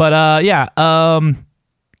 But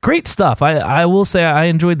great stuff. I will say I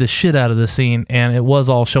enjoyed the shit out of this scene, and it was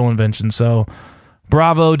all show invention. So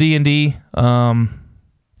bravo D&D. I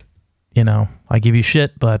give you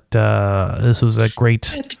shit, but this was a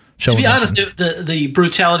great show. To be honest, the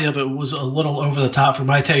brutality of it was a little over the top for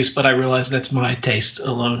my taste, but I realize that's my taste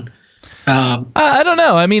alone. I don't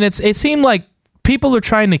know. I mean, it seemed like people are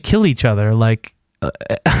trying to kill each other. Like,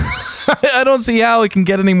 I don't see how it can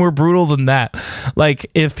get any more brutal than that. Like,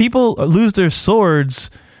 if people lose their swords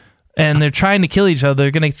and they're trying to kill each other,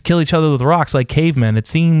 they're going to kill each other with rocks like cavemen. It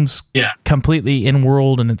seems completely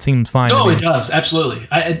in-world, and it seems fine. Oh, it does. Absolutely.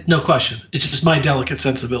 No question. It's just my delicate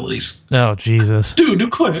sensibilities. Oh, Jesus. Dude,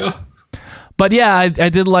 Claire. But yeah, I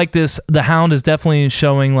did like this. The Hound is definitely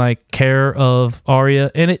showing like care of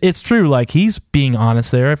Arya, and it's true. Like, he's being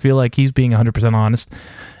honest there. I feel like he's being 100% honest.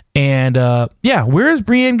 And where is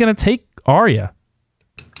Brienne gonna take Arya?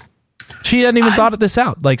 She hadn't even thought this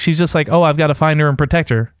out. Like, she's just like, oh, I've got to find her and protect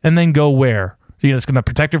her, and then go where? You're just gonna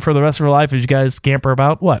protect her for the rest of her life as you guys scamper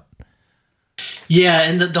about? What? Yeah,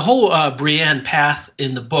 and the whole Brienne path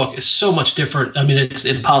in the book is so much different. I mean, it's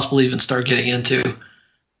impossible to even start getting into.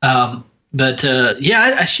 She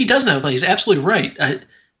doesn't have a plan. He's absolutely right.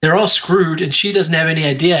 They're all screwed, and she doesn't have any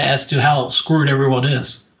idea as to how screwed everyone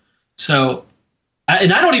is. So, I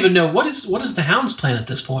don't even know what is the Hound's plan at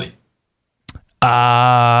this point.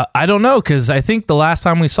 I don't know, because I think the last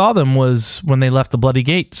time we saw them was when they left the Bloody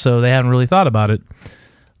Gate, so they haven't really thought about it.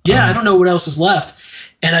 Yeah, I don't know what else is left,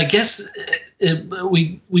 and I guess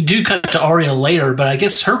we do cut to Arya later, but I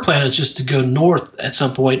guess her plan is just to go north at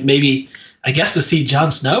some point, maybe. I guess to see Jon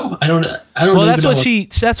Snow. I don't. Well, that's what she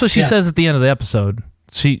says at the end of the episode.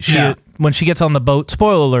 She when she gets on the boat.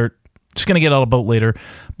 Spoiler alert. She's gonna get on a boat later,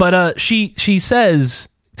 but she says,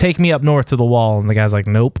 "Take me up north to the wall," and the guy's like,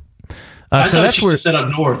 "Nope." I thought she said up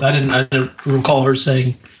north. I didn't recall her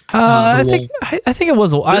saying. I think it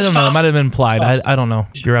was. I don't know. It might have been implied. I don't know.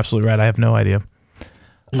 You're absolutely right. I have no idea.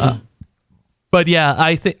 Mm-hmm. But yeah,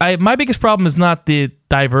 I think my biggest problem is not the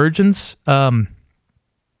divergence.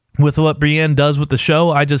 With what Brienne does with the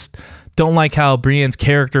show, I just don't like how Brienne's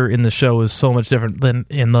character in the show is so much different than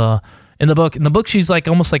in the book. In the book, she's like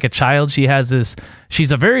almost like a child.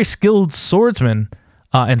 She's a very skilled swordsman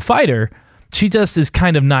and fighter. She just is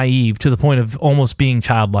kind of naive to the point of almost being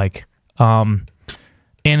childlike. And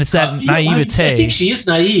it's that naivete. I think she is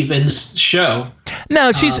naive in this show.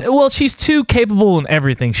 No, she's too capable in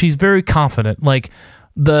everything. She's very confident. Like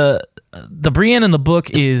the Brienne in the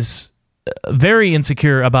book is very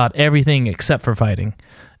insecure about everything except for fighting,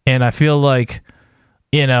 and I feel like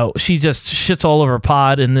she just shits all over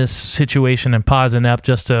Pod in this situation, and Pod's inept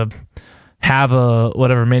just to have a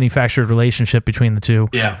whatever manufactured relationship between the two.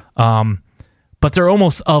 Yeah. But they're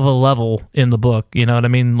almost of a level in the book. You know what I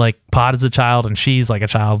mean? Like Pod is a child and she's like a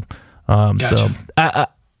child. Gotcha. So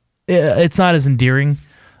it's not as endearing,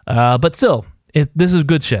 but still, this is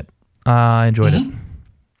good shit. I enjoyed it.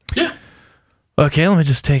 Yeah. Okay, let me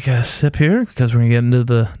just take a sip here because we're going to get into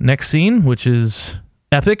the next scene, which is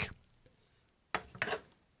epic.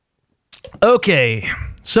 Okay,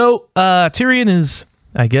 so Tyrion is,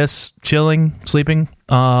 I guess, chilling, sleeping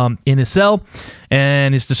in his cell,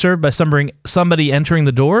 and is disturbed by somebody entering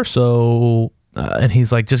the door. So, and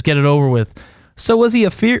he's like, just get it over with. So was he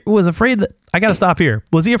afraid that, I got to stop here.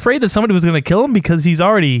 Was he afraid that somebody was going to kill him because he's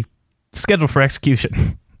already scheduled for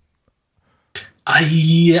execution? I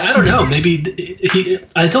don't know. Maybe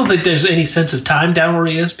I don't think there's any sense of time down where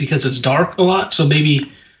he is because it's dark a lot. So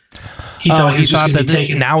maybe he thought he was just going to be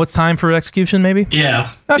taken. Now it's time for execution, maybe?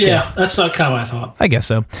 Yeah. Okay. Yeah, that's not kind of what I thought. I guess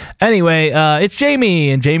so. Anyway, it's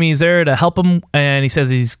Jaime, and Jaime's there to help him, and he says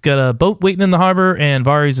he's got a boat waiting in the harbor, and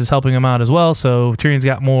Varys is helping him out as well, so Tyrion's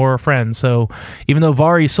got more friends. So even though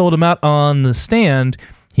Varys sold him out on the stand,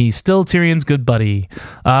 he's still Tyrion's good buddy.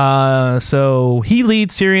 So he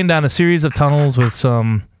leads Tyrion down a series of tunnels with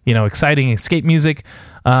some, exciting escape music.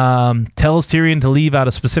 Tells Tyrion to leave out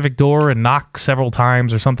a specific door and knock several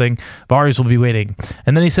times or something. Varys will be waiting.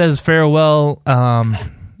 And then he says farewell.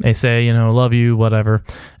 They say, love you, whatever.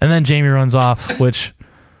 And then Jaime runs off, which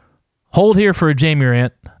hold here for a Jaime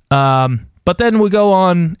rant. But then we go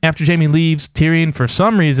on after Jaime leaves. Tyrion, for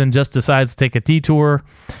some reason, just decides to take a detour.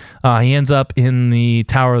 He ends up in the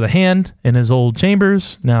Tower of the Hand in his old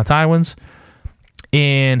chambers, now Tywin's.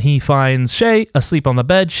 And he finds Shae asleep on the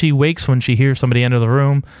bed. She wakes when she hears somebody enter the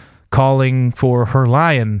room calling for her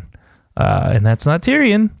lion. And that's not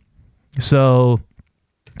Tyrion. So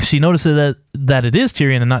she notices that it is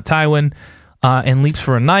Tyrion and not Tywin, and leaps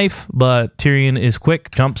for a knife. But Tyrion is quick,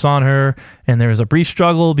 jumps on her, and there is a brief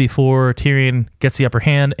struggle before Tyrion gets the upper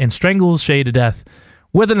hand and strangles Shae to death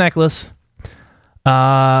with a necklace.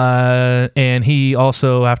 And he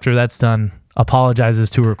also, after that's done, apologizes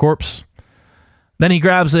to her corpse. Then he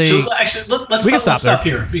grabs a... So actually, let's stop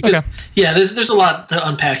here. Because, there's a lot to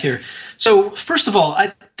unpack here. So, first of all,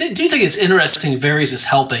 I do think it's interesting Varys is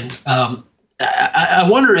helping. I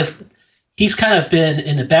wonder if he's kind of been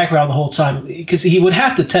in the background the whole time, because he would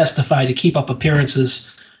have to testify to keep up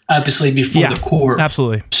appearances, obviously, before the court.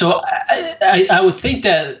 Absolutely. So I would think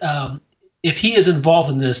that if he is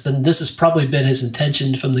involved in this, then this has probably been his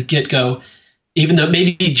intention from the get-go, even though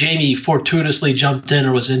maybe Jaime fortuitously jumped in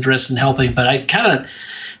or was interested in helping. But I kind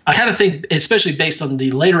of think, especially based on the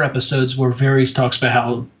later episodes where Varys talks about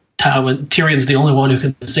how Tyrion's the only one who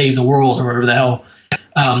can save the world or whatever the hell,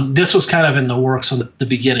 this was kind of in the works from the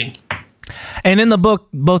beginning. And in the book,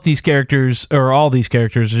 both these characters, or all these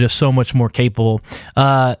characters, are just so much more capable.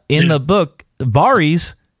 In the book,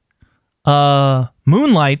 Varys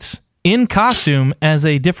moonlights in costume as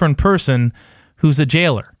a different person who's a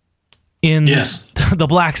jailer in the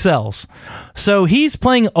black cells. So he's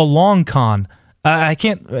playing a long con. I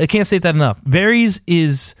can't state that enough. Varys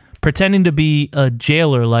is pretending to be a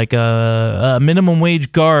jailer, like a minimum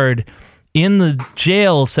wage guard in the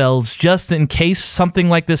jail cells, just in case something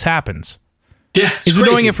like this happens. Yeah, he's been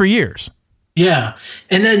doing it for years. Yeah,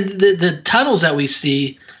 and then the tunnels that we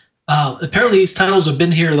see, apparently these tunnels have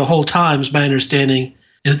been here the whole time, is my understanding.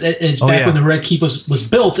 It's back when the Red Keep was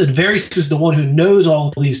built, and Varys is the one who knows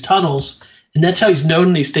all of these tunnels, and that's how he's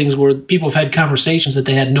known these things, where people have had conversations that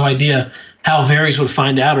they had no idea how Varys would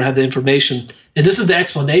find out or have the information. And this is the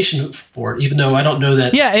explanation for it, even though I don't know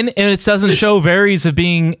that. Yeah, and it doesn't show Varys of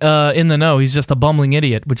being in the know. He's just a bumbling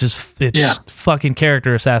idiot, which is fucking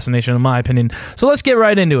character assassination, in my opinion. So let's get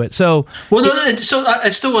right into it. So, so I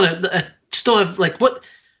still want to. I still have what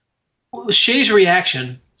Shae's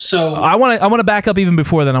reaction. So I want to back up even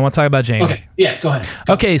before then. I want to talk about Jaime. Okay, yeah, go ahead.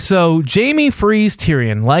 Okay, so Jaime frees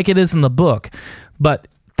Tyrion like it is in the book, but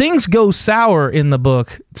things go sour in the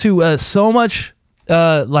book to so much.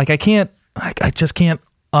 I just can't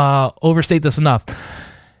overstate this enough.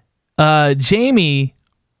 Jaime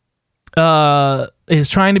is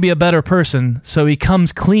trying to be a better person, so he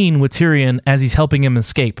comes clean with Tyrion as he's helping him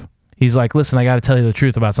escape. He's like, "Listen, I got to tell you the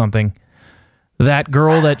truth about something. That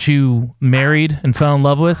girl that you married and fell in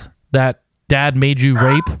love with, that dad made you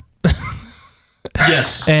rape."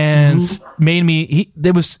 Yes. And made me.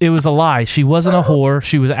 It was a lie. She wasn't a whore.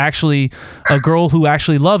 She was actually a girl who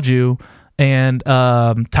actually loved you. And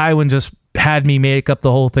Tywin just had me make up the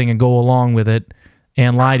whole thing and go along with it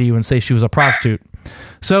and lie to you and say she was a prostitute.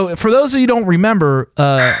 So for those of you who don't remember,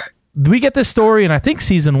 we get this story, and I think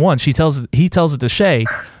season 1, he tells it to Shae.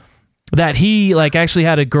 that he like actually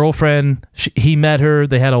had a girlfriend. He met her.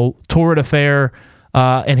 They had a torrid affair,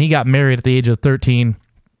 and he got married at the age of 13.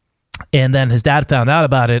 And then his dad found out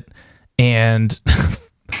about it, and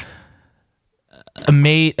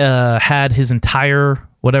had his entire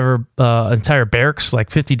barracks, like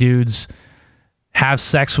 50 dudes, have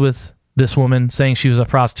sex with this woman, saying she was a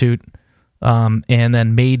prostitute, and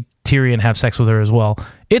then made Tyrion have sex with her as well.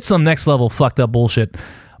 It's some next level fucked up bullshit.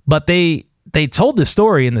 But they told this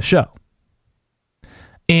story in the show.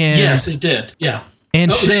 And yes, they did. Yeah.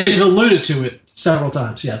 And they alluded to it several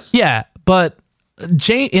times. Yes. Yeah, but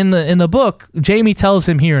in the book, Jaime tells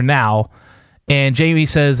him here and now, and Jaime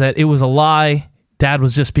says that it was a lie. Dad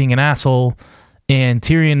was just being an asshole, and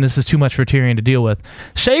Tyrion, this is too much for Tyrion to deal with.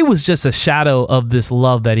 Shae was just a shadow of this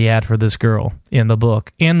love that he had for this girl in the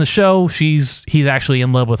book. In the show, he's actually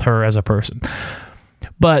in love with her as a person.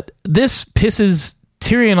 But this pisses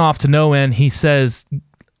Tyrion off to no end. He says,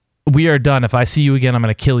 "We are done. If I see you again, I'm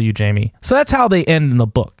going to kill you, Jaime." So that's how they end in the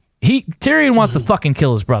book. Tyrion wants to fucking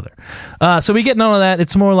kill his brother. So we get none of that.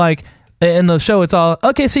 It's more like, in the show, it's all,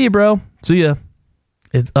 okay, see you, bro. See ya.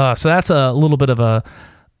 So that's a little bit of a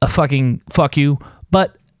fucking fuck you.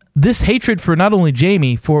 But this hatred for not only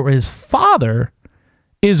Jaime, for his father,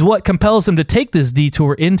 is what compels him to take this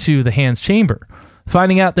detour into the Hand's Chamber,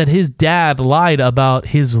 finding out that his dad lied about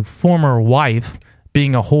his former wife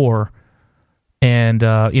being a whore, and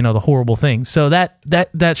the horrible things. So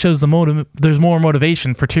that shows the motive. There's more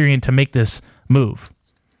motivation for Tyrion to make this move.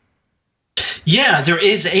 Yeah, there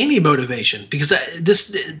is any motivation, because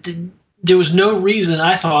there was no reason,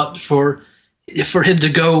 I thought, for him to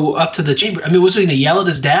go up to the chamber. I mean, was he going to yell at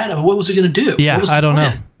his dad? I mean, what was he going to do? Yeah, I don't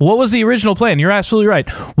know. What was the original plan? You're absolutely right.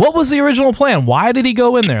 What was the original plan? Why did he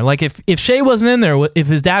go in there? Like, if Shae wasn't in there, if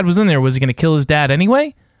his dad was in there, was he going to kill his dad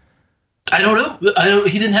anyway? I don't know.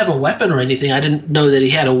 He didn't have a weapon or anything. I didn't know that he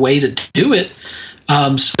had a way to do it.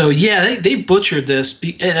 So yeah, they butchered this,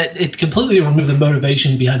 and it completely removed the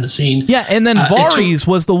motivation behind the scene. Yeah, and then Varys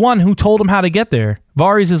was the one who told him how to get there.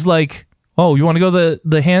 Varys is like, "Oh, you want to go to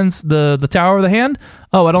the Tower of the Hand?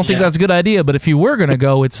 Oh, I don't think that's a good idea. But if you were going to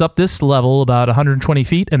go, it's up this level about 120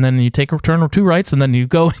 feet, and then you take a turn or two rights, and then you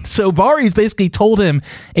go." So Varys basically told him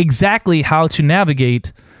exactly how to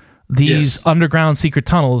navigate these underground secret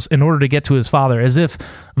tunnels in order to get to his father, as if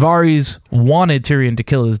Varys wanted Tyrion to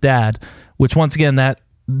kill his dad, which once again, that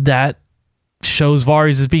shows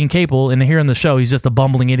Varys as being capable, and here in the show, he's just a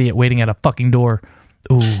bumbling idiot waiting at a fucking door.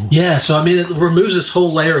 Ooh. Yeah, so I mean, it removes this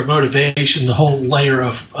whole layer of motivation, the whole layer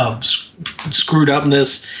of screwed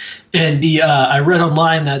upness. And I read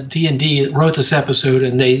online that D&D wrote this episode,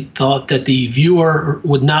 and they thought that the viewer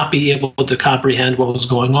would not be able to comprehend what was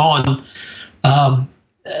going on,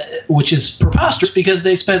 which is preposterous, because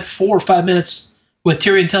they spent 4 or 5 minutes with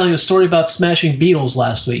Tyrion telling a story about smashing beetles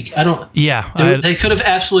last week. They could have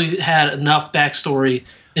absolutely had enough backstory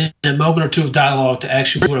in a moment or two of dialogue to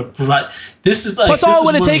actually would have provide. This is like. Plus, all it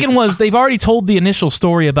would have taken was they've already told the initial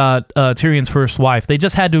story about Tyrion's first wife. They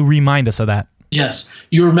just had to remind us of that. Yes,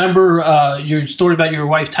 you remember your story about your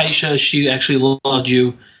wife Tysha. She actually loved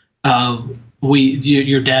you.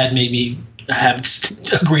 Your dad made me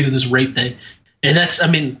agree to this rape thing, and that's. I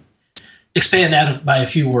mean, expand that by a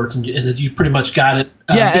few words, and you pretty much got it.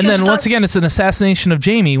 And then once again, it's an assassination of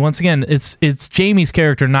Jaime. Once again, it's Jaime's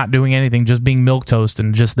character not doing anything, just being milquetoast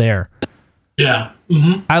and just there. Yeah,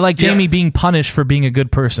 mm-hmm. I like Jaime being punished for being a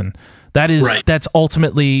good person. That's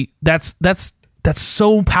ultimately that's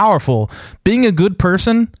so powerful. Being a good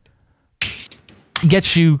person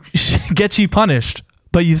gets you punished,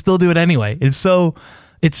 but you still do it anyway. It's so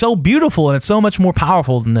beautiful, and it's so much more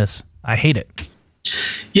powerful than this. I hate it.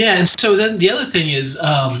 Yeah, and so then the other thing is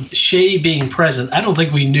Shae being present. I don't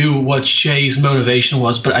think we knew what Shae's motivation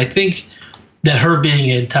was, but I think that her being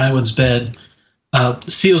in Tywin's bed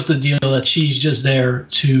seals the deal that she's just there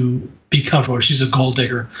to be comfortable. She's a gold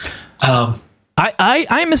digger. I'm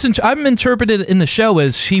interpreted in the show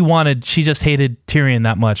as she just hated Tyrion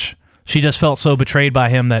that much. She just felt so betrayed by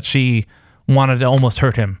him that she wanted to almost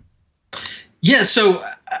hurt him. Yeah, so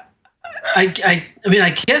I mean,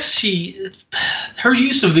 I guess her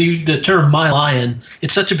use of the term "my lion,"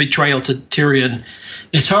 it's such a betrayal to Tyrion.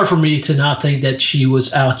 It's hard for me to not think that she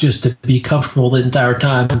was out just to be comfortable the entire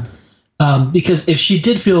time. Because if she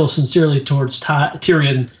did feel sincerely towards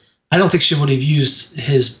Tyrion, I don't think she would have used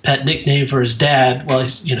his pet nickname for his dad. Well,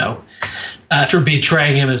 after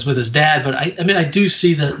betraying him as with his dad. But I mean, I do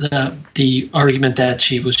see the argument that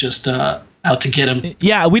she was just out to get him.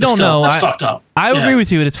 Yeah, we don't know. That's fucked up. I agree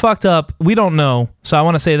with you. It's fucked up. We don't know. So I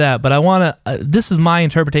want to say that, but I want to. This is my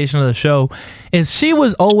interpretation of the show. Is she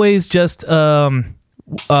was always just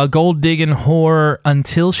gold digging whore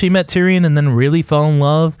until she met Tyrion and then really fell in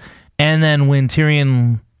love. And then when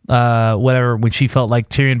Tyrion, when she felt like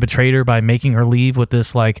Tyrion betrayed her by making her leave with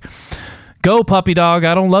this like, go puppy dog,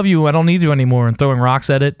 I don't love you, I don't need you anymore, and throwing rocks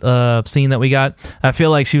at it, scene that we got. I feel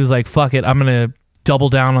like she was like, fuck it, I'm going to double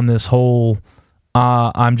down on this whole,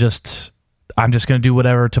 I'm just going to do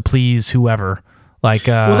whatever to please whoever. Like,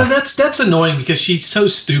 well, that's annoying because she's so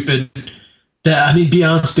stupid. That, I mean,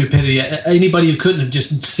 beyond stupidity. Anybody who couldn't have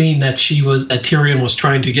just seen that Tyrion was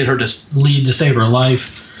trying to get her to leave to save her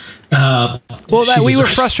life. We were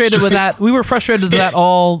frustrated with that. We were frustrated with that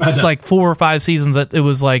all like 4 or 5 seasons. That it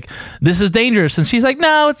was like, this is dangerous, and she's like,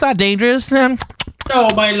 no, it's not dangerous. Oh,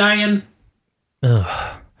 my lion.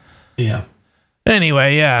 Ugh. Yeah.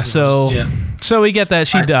 Anyway, yeah. So we get that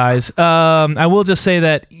she dies. I will just say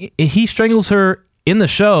that he strangles her in the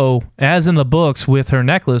show, as in the books, with her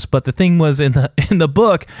necklace. But the thing was, in the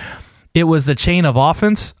book, it was the chain of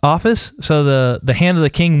office. So the hand of the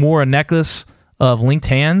king wore a necklace of linked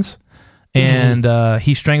hands, and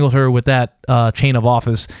he strangled her with that chain of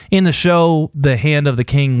office. In the show, the hand of the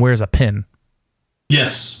king wears a pin.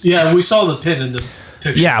 Yes. Yeah, we saw the pin in the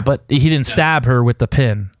picture. Yeah, but he didn't stab her with the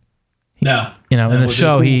pin. No. In the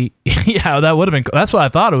show, that would have been. That's what I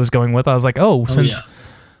thought it was going with. I was like,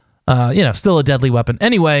 still a deadly weapon.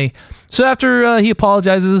 Anyway, so after he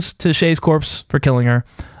apologizes to Shay's corpse for killing her,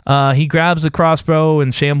 he grabs a crossbow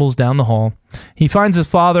and shambles down the hall. He finds his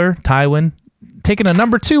father, Tywin, taking a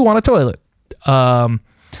number 2 on a toilet.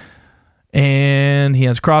 And he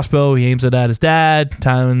has a crossbow. He aims it at his dad.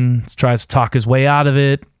 Tywin tries to talk his way out of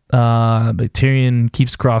it, but Tyrion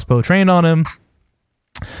keeps the crossbow trained on him.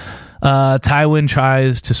 Tywin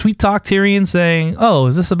tries to sweet talk Tyrion, saying, "Oh,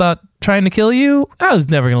 is this about trying to kill you? I was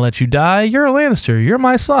never going to let you die. You're a Lannister. You're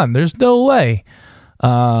my son. There's no way."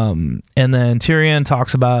 And then Tyrion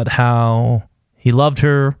talks about how he loved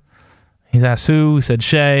her. He's asked who. He said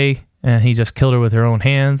Shay, and he just killed her with her own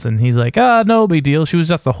hands. And he's like, no big deal. She was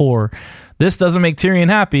just a whore. This doesn't make Tyrion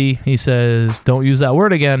happy. He says, don't use that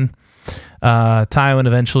word again. Tywin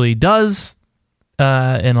eventually does, in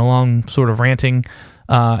a long sort of ranting,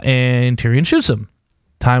 and Tyrion shoots him.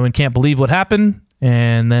 Tywin can't believe what happened,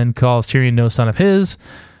 and then calls Tyrion no son of his,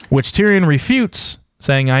 which Tyrion refutes,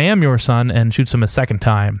 saying, I am your son, and shoots him a second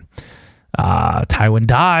time. Tywin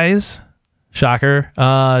dies. Shocker.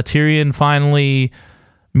 Tyrion finally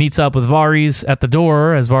meets up with Varys at the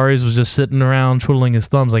door, as Varys was just sitting around twiddling his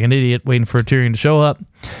thumbs like an idiot, waiting for Tyrion to show up.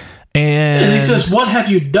 And he says, "What have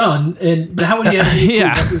you done?" But how would you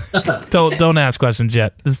have don't ask questions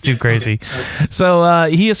yet. This is too crazy. Okay, so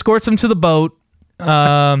he escorts him to the boat.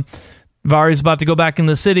 Varys is about to go back in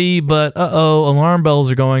the city, but alarm bells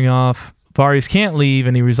are going off. Varys can't leave,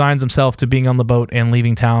 and he resigns himself to being on the boat and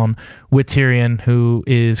leaving town with Tyrion, who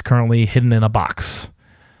is currently hidden in a box.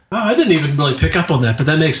 Oh, I didn't even really pick up on that, but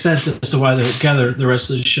that makes sense as to why they're together the rest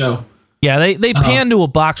of the show. Yeah, they pan to a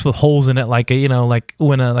box with holes in it, like like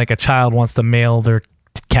when a child wants to mail their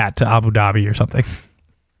cat to Abu Dhabi or something.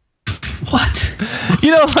 What?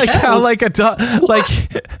 Like how like a dog, like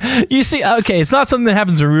you see. Okay, it's not something that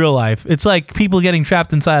happens in real life. It's like people getting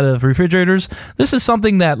trapped inside of refrigerators. This is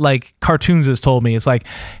something that like cartoons has told me. It's like,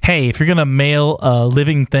 hey, if you're gonna mail a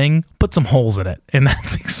living thing, put some holes in it, and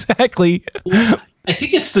that's exactly. I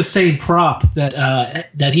think it's the same prop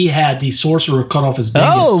that he had the sorcerer cut off his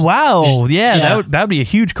dingus. Oh wow, yeah. That would be a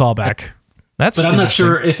huge callback. But I'm not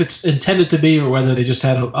sure if it's intended to be or whether they just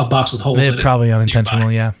had a box with holes in it. Probably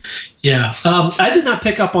unintentional, yeah. Yeah. I did not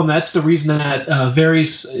pick up on that. That's the reason that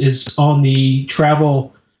Varys is on the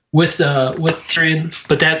travel with Tyrion.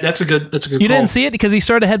 But that's a good call. You didn't see it because he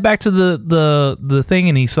started to head back to the thing,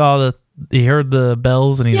 and he heard the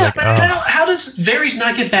bells, and he's like, but how does Varys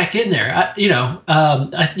not get back in there?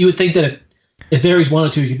 You would think that if Varys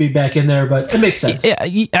wanted to, he could be back in there, but it makes sense. Yeah,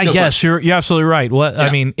 I guess you're absolutely right. I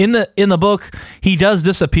mean, in the book, he does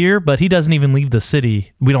disappear, but he doesn't even leave the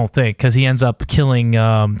city. We don't think, because he ends up killing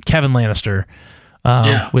Kevin Lannister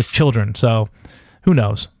with children. So who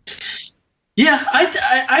knows? Yeah,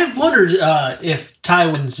 I wondered if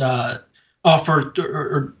Tywin's offer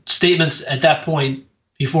or statements at that point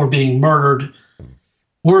before being murdered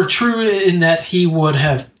were true, in that he would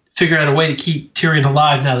have figured out a way to keep Tyrion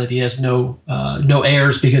alive now that he has no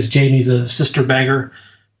heirs because Jaime's a sister banger.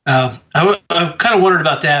 I kind of wondered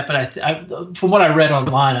about that, but I from what I read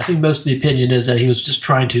online, I think most of the opinion is that he was just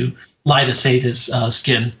trying to lie to save his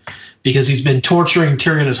skin, because he's been torturing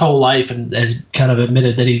Tyrion his whole life and has kind of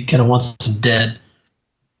admitted that he kind of wants him dead.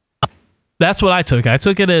 That's what I took. I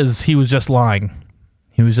took it as he was just lying.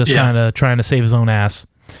 He was just kind of trying to save his own ass.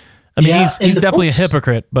 I mean, Yeah, he's in the definitely books- a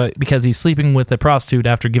hypocrite, but because he's sleeping with a prostitute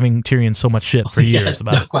after giving Tyrion so much shit for years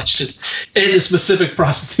about no it. question. And the specific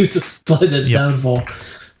prostitutes that led his Yep. downfall.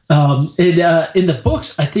 In the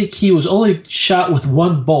books, I think he was only shot with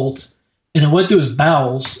one bolt, and it went through his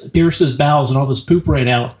bowels, pierced his bowels, and all this poop ran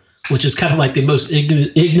out, which is kind of like the most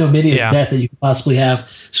ignominious death that you could possibly have,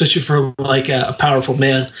 especially for like a powerful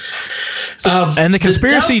man. And the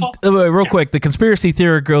conspiracy, real quick, the conspiracy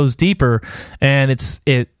theory goes deeper, and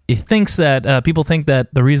it thinks that people think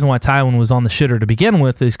that the reason why Tywin was on the shitter to begin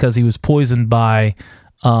with is because he was poisoned by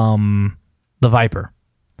the Viper.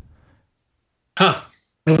 Huh.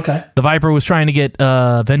 Okay. The Viper was trying to get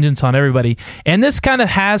vengeance on everybody, and this kind of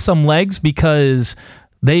has some legs because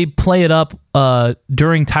they play it up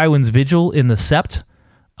during Tywin's vigil in the Sept.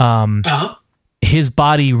 His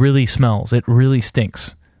body really smells; it really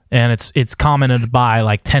stinks, and it's commented by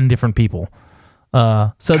like 10 different people.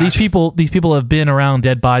 So these people have been around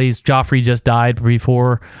dead bodies. Joffrey just died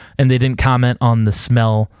before, and they didn't comment on the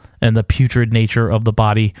smell and the putrid nature of the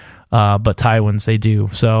body. But Tywin's they do.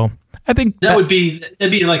 So I think that'd be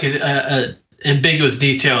like a ambiguous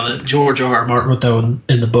detail that George R. Martin wrote though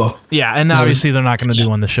in the book. Yeah, and obviously they're not going to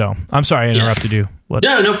do on the show. I'm sorry I interrupted you. What?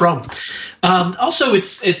 No problem. Also,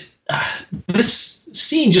 it's this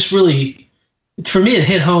scene just really, for me, it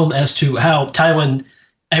hit home as to how Tywin,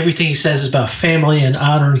 everything he says is about family and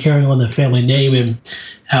honor and carrying on the family name, and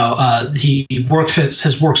how he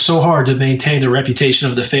has worked so hard to maintain the reputation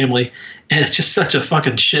of the family, and it's just such a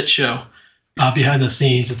fucking shit show behind the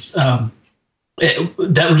scenes. It's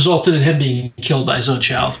that resulted in him being killed by his own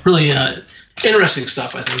child. Really interesting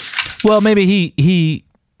stuff, I think. Well, maybe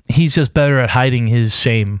he's just better at hiding his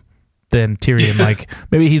shame than Tyrion. Like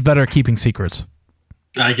maybe he's better at keeping secrets.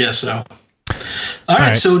 I guess so. All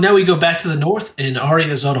right, so now we go back to the north, and Arya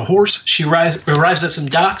is on a horse. She arrives at some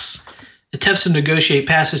docks, attempts to negotiate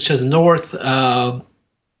passage to the north,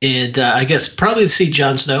 and I guess probably to see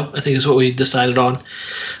Jon Snow, I think is what we decided on.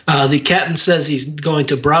 The captain says he's going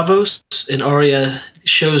to Braavos, and Arya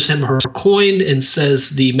shows him her coin and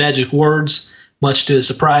says the magic words, much to his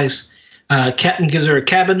surprise. Captain gives her a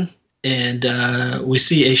cabin, and we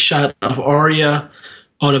see a shot of Arya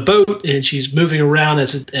on a boat, and she's moving around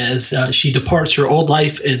as she departs her old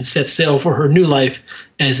life and sets sail for her new life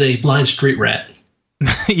as a blind street rat.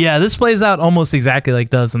 Yeah, this plays out almost exactly like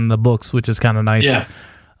it does in the books, which is kind of nice. Yeah.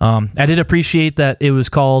 I did appreciate that it was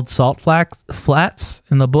called Salt Flats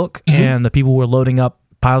in the book, and the people were loading up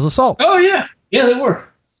piles of salt. Oh, yeah. Yeah, they were.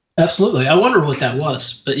 Absolutely. I wonder what that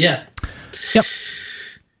was, but yeah. Yep.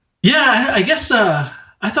 Yeah, I guess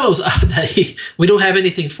I thought it was odd that we don't have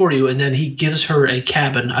anything for you, and then he gives her a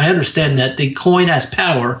cabin. I understand that the coin has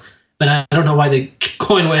power, but I don't know why the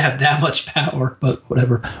coin would have that much power, but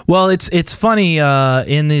whatever. Well, it's funny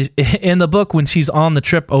in the book when she's on the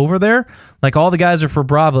trip over there, like all the guys are for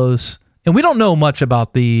Braavos, and we don't know much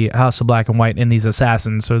about the House of Black and White and these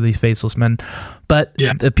assassins or these faceless men, but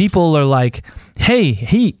the people are like,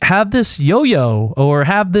 hey, have this yo-yo, or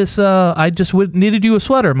have this, I just needed you a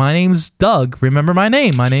sweater. My name's Doug. Remember my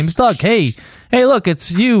name. My name's Doug. Hey, look,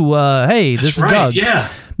 it's you. Hey, this is Doug.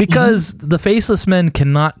 Yeah. Because the faceless men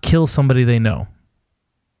cannot kill somebody they know.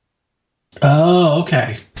 Oh,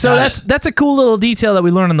 okay. So that's a cool little detail that we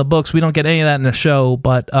learn in the books. We don't get any of that in the show,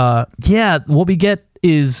 but what we get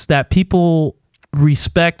is that people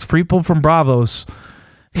people from Braavos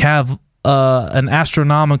have an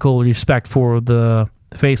astronomical respect for the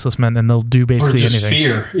faceless men, and they'll do basically or just anything.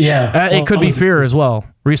 Fear, yeah. It could be fear as well.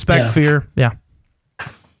 Respect, fear, yeah.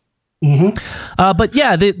 Mm-hmm. But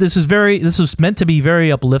yeah, this was meant to be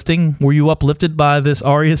very uplifting. Were you uplifted by this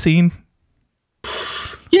Arya scene?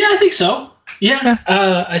 Yeah, I think so. Yeah,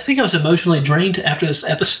 I think I was emotionally drained after this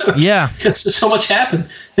episode. Yeah, because so much happened.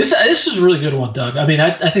 This is a really good one, Doug. I mean,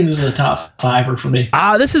 I think this is a top fiver for me.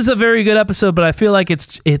 This is a very good episode, but I feel like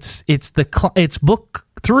it's book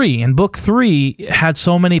 3, and book 3 had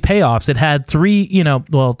so many payoffs. It had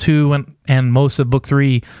 2 and most of book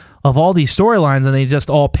 3 of all these storylines, and they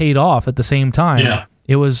just all paid off at the same time. Yeah,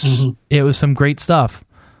 it was some great stuff.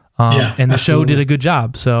 And the show did a good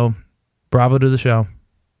job. So, bravo to the show.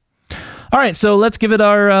 All right, so let's give it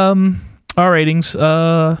our ratings.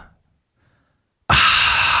 I'm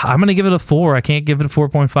going to give it a 4. I can't give it a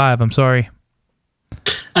 4.5. I'm sorry.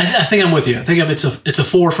 I think I'm with you. I think it's a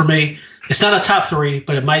 4 for me. It's not a top 3,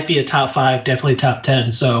 but it might be a top 5, definitely top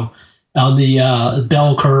 10. So on the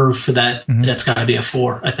bell curve for that, that's got to be a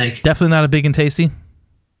 4, I think. Definitely not a big and tasty?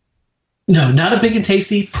 No, not a Big and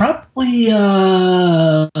Tasty. Probably,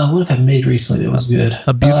 what have I made recently that was good?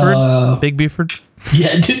 A Buford? Big Buford?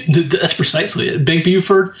 Yeah, that's precisely it. Big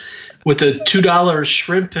Buford with the $2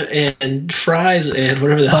 shrimp and fries and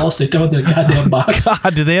whatever the hell else they throw in the goddamn box.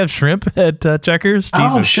 God, do they have shrimp at Checkers? Oh,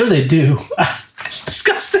 I'm sure they do. It's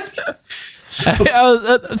disgusting.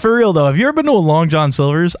 For real though, have you ever been to a Long John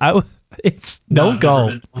Silver's?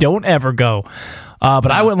 Don't ever go.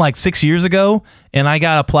 But I went like 6 years ago, and I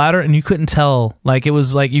got a platter, and you couldn't tell. Like it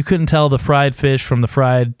was like you couldn't tell the fried fish from the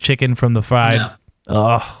fried chicken from the fried. Yeah.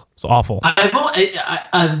 Ugh, it's awful.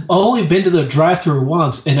 I've only been to the drive-thru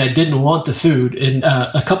once, and I didn't want the food. And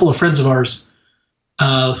a couple of friends of ours.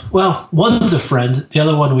 Well, one's a friend, the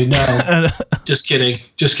other one we know. Just kidding,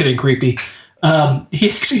 creepy.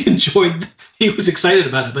 He actually enjoyed. He was excited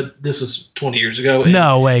about it, but this was 20 years ago.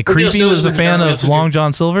 No way. Creepy was a fan of Long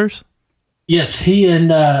John Silver's? Yes, he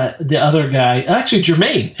and the other guy, actually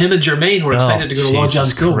Jermaine, him and Jermaine were excited to go to Long John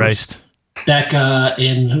Silver's back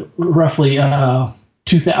in roughly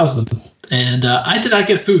 2000. And I did not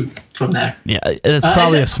get food from there. Yeah, it's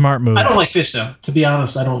probably a smart move. I don't like fish, though. To be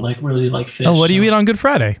honest, I don't really like fish. Oh, what do you eat on Good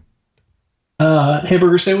Friday?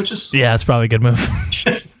 Hamburger sandwiches. Yeah, it's probably a good move.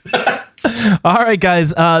 All right,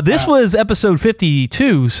 guys. This was episode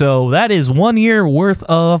 52, so that is 1 year worth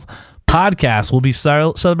of podcasts. We'll be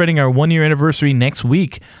celebrating our 1 year anniversary next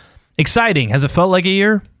week. Exciting. Has it felt like a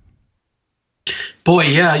year? Boy,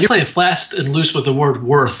 yeah. You're playing fast and loose with the word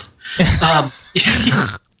worth.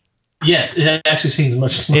 Yes, it actually seems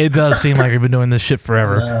much longer. It does seem like we've been doing this shit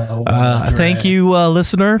forever. Thank you,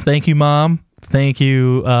 listener. Thank you, Mom. Thank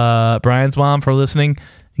you, Brian's mom, for listening.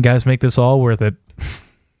 You guys make this all worth it.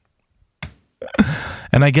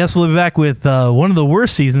 And I guess we'll be back with one of the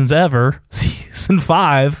worst seasons ever, season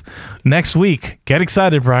 5, next week. Get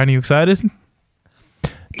excited, Brian. Are you excited?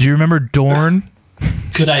 Do you remember Dorne?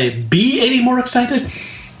 Could I be any more excited?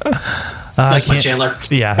 That's my Chandler.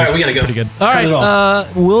 Yeah. All right, we got to go. Pretty good. All right.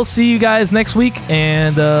 We'll see you guys next week,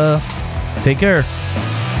 and take care.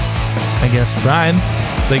 I guess. Brian,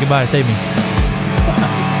 say goodbye. Save me.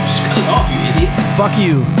 Just cut it off, you idiot. Fuck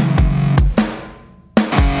you.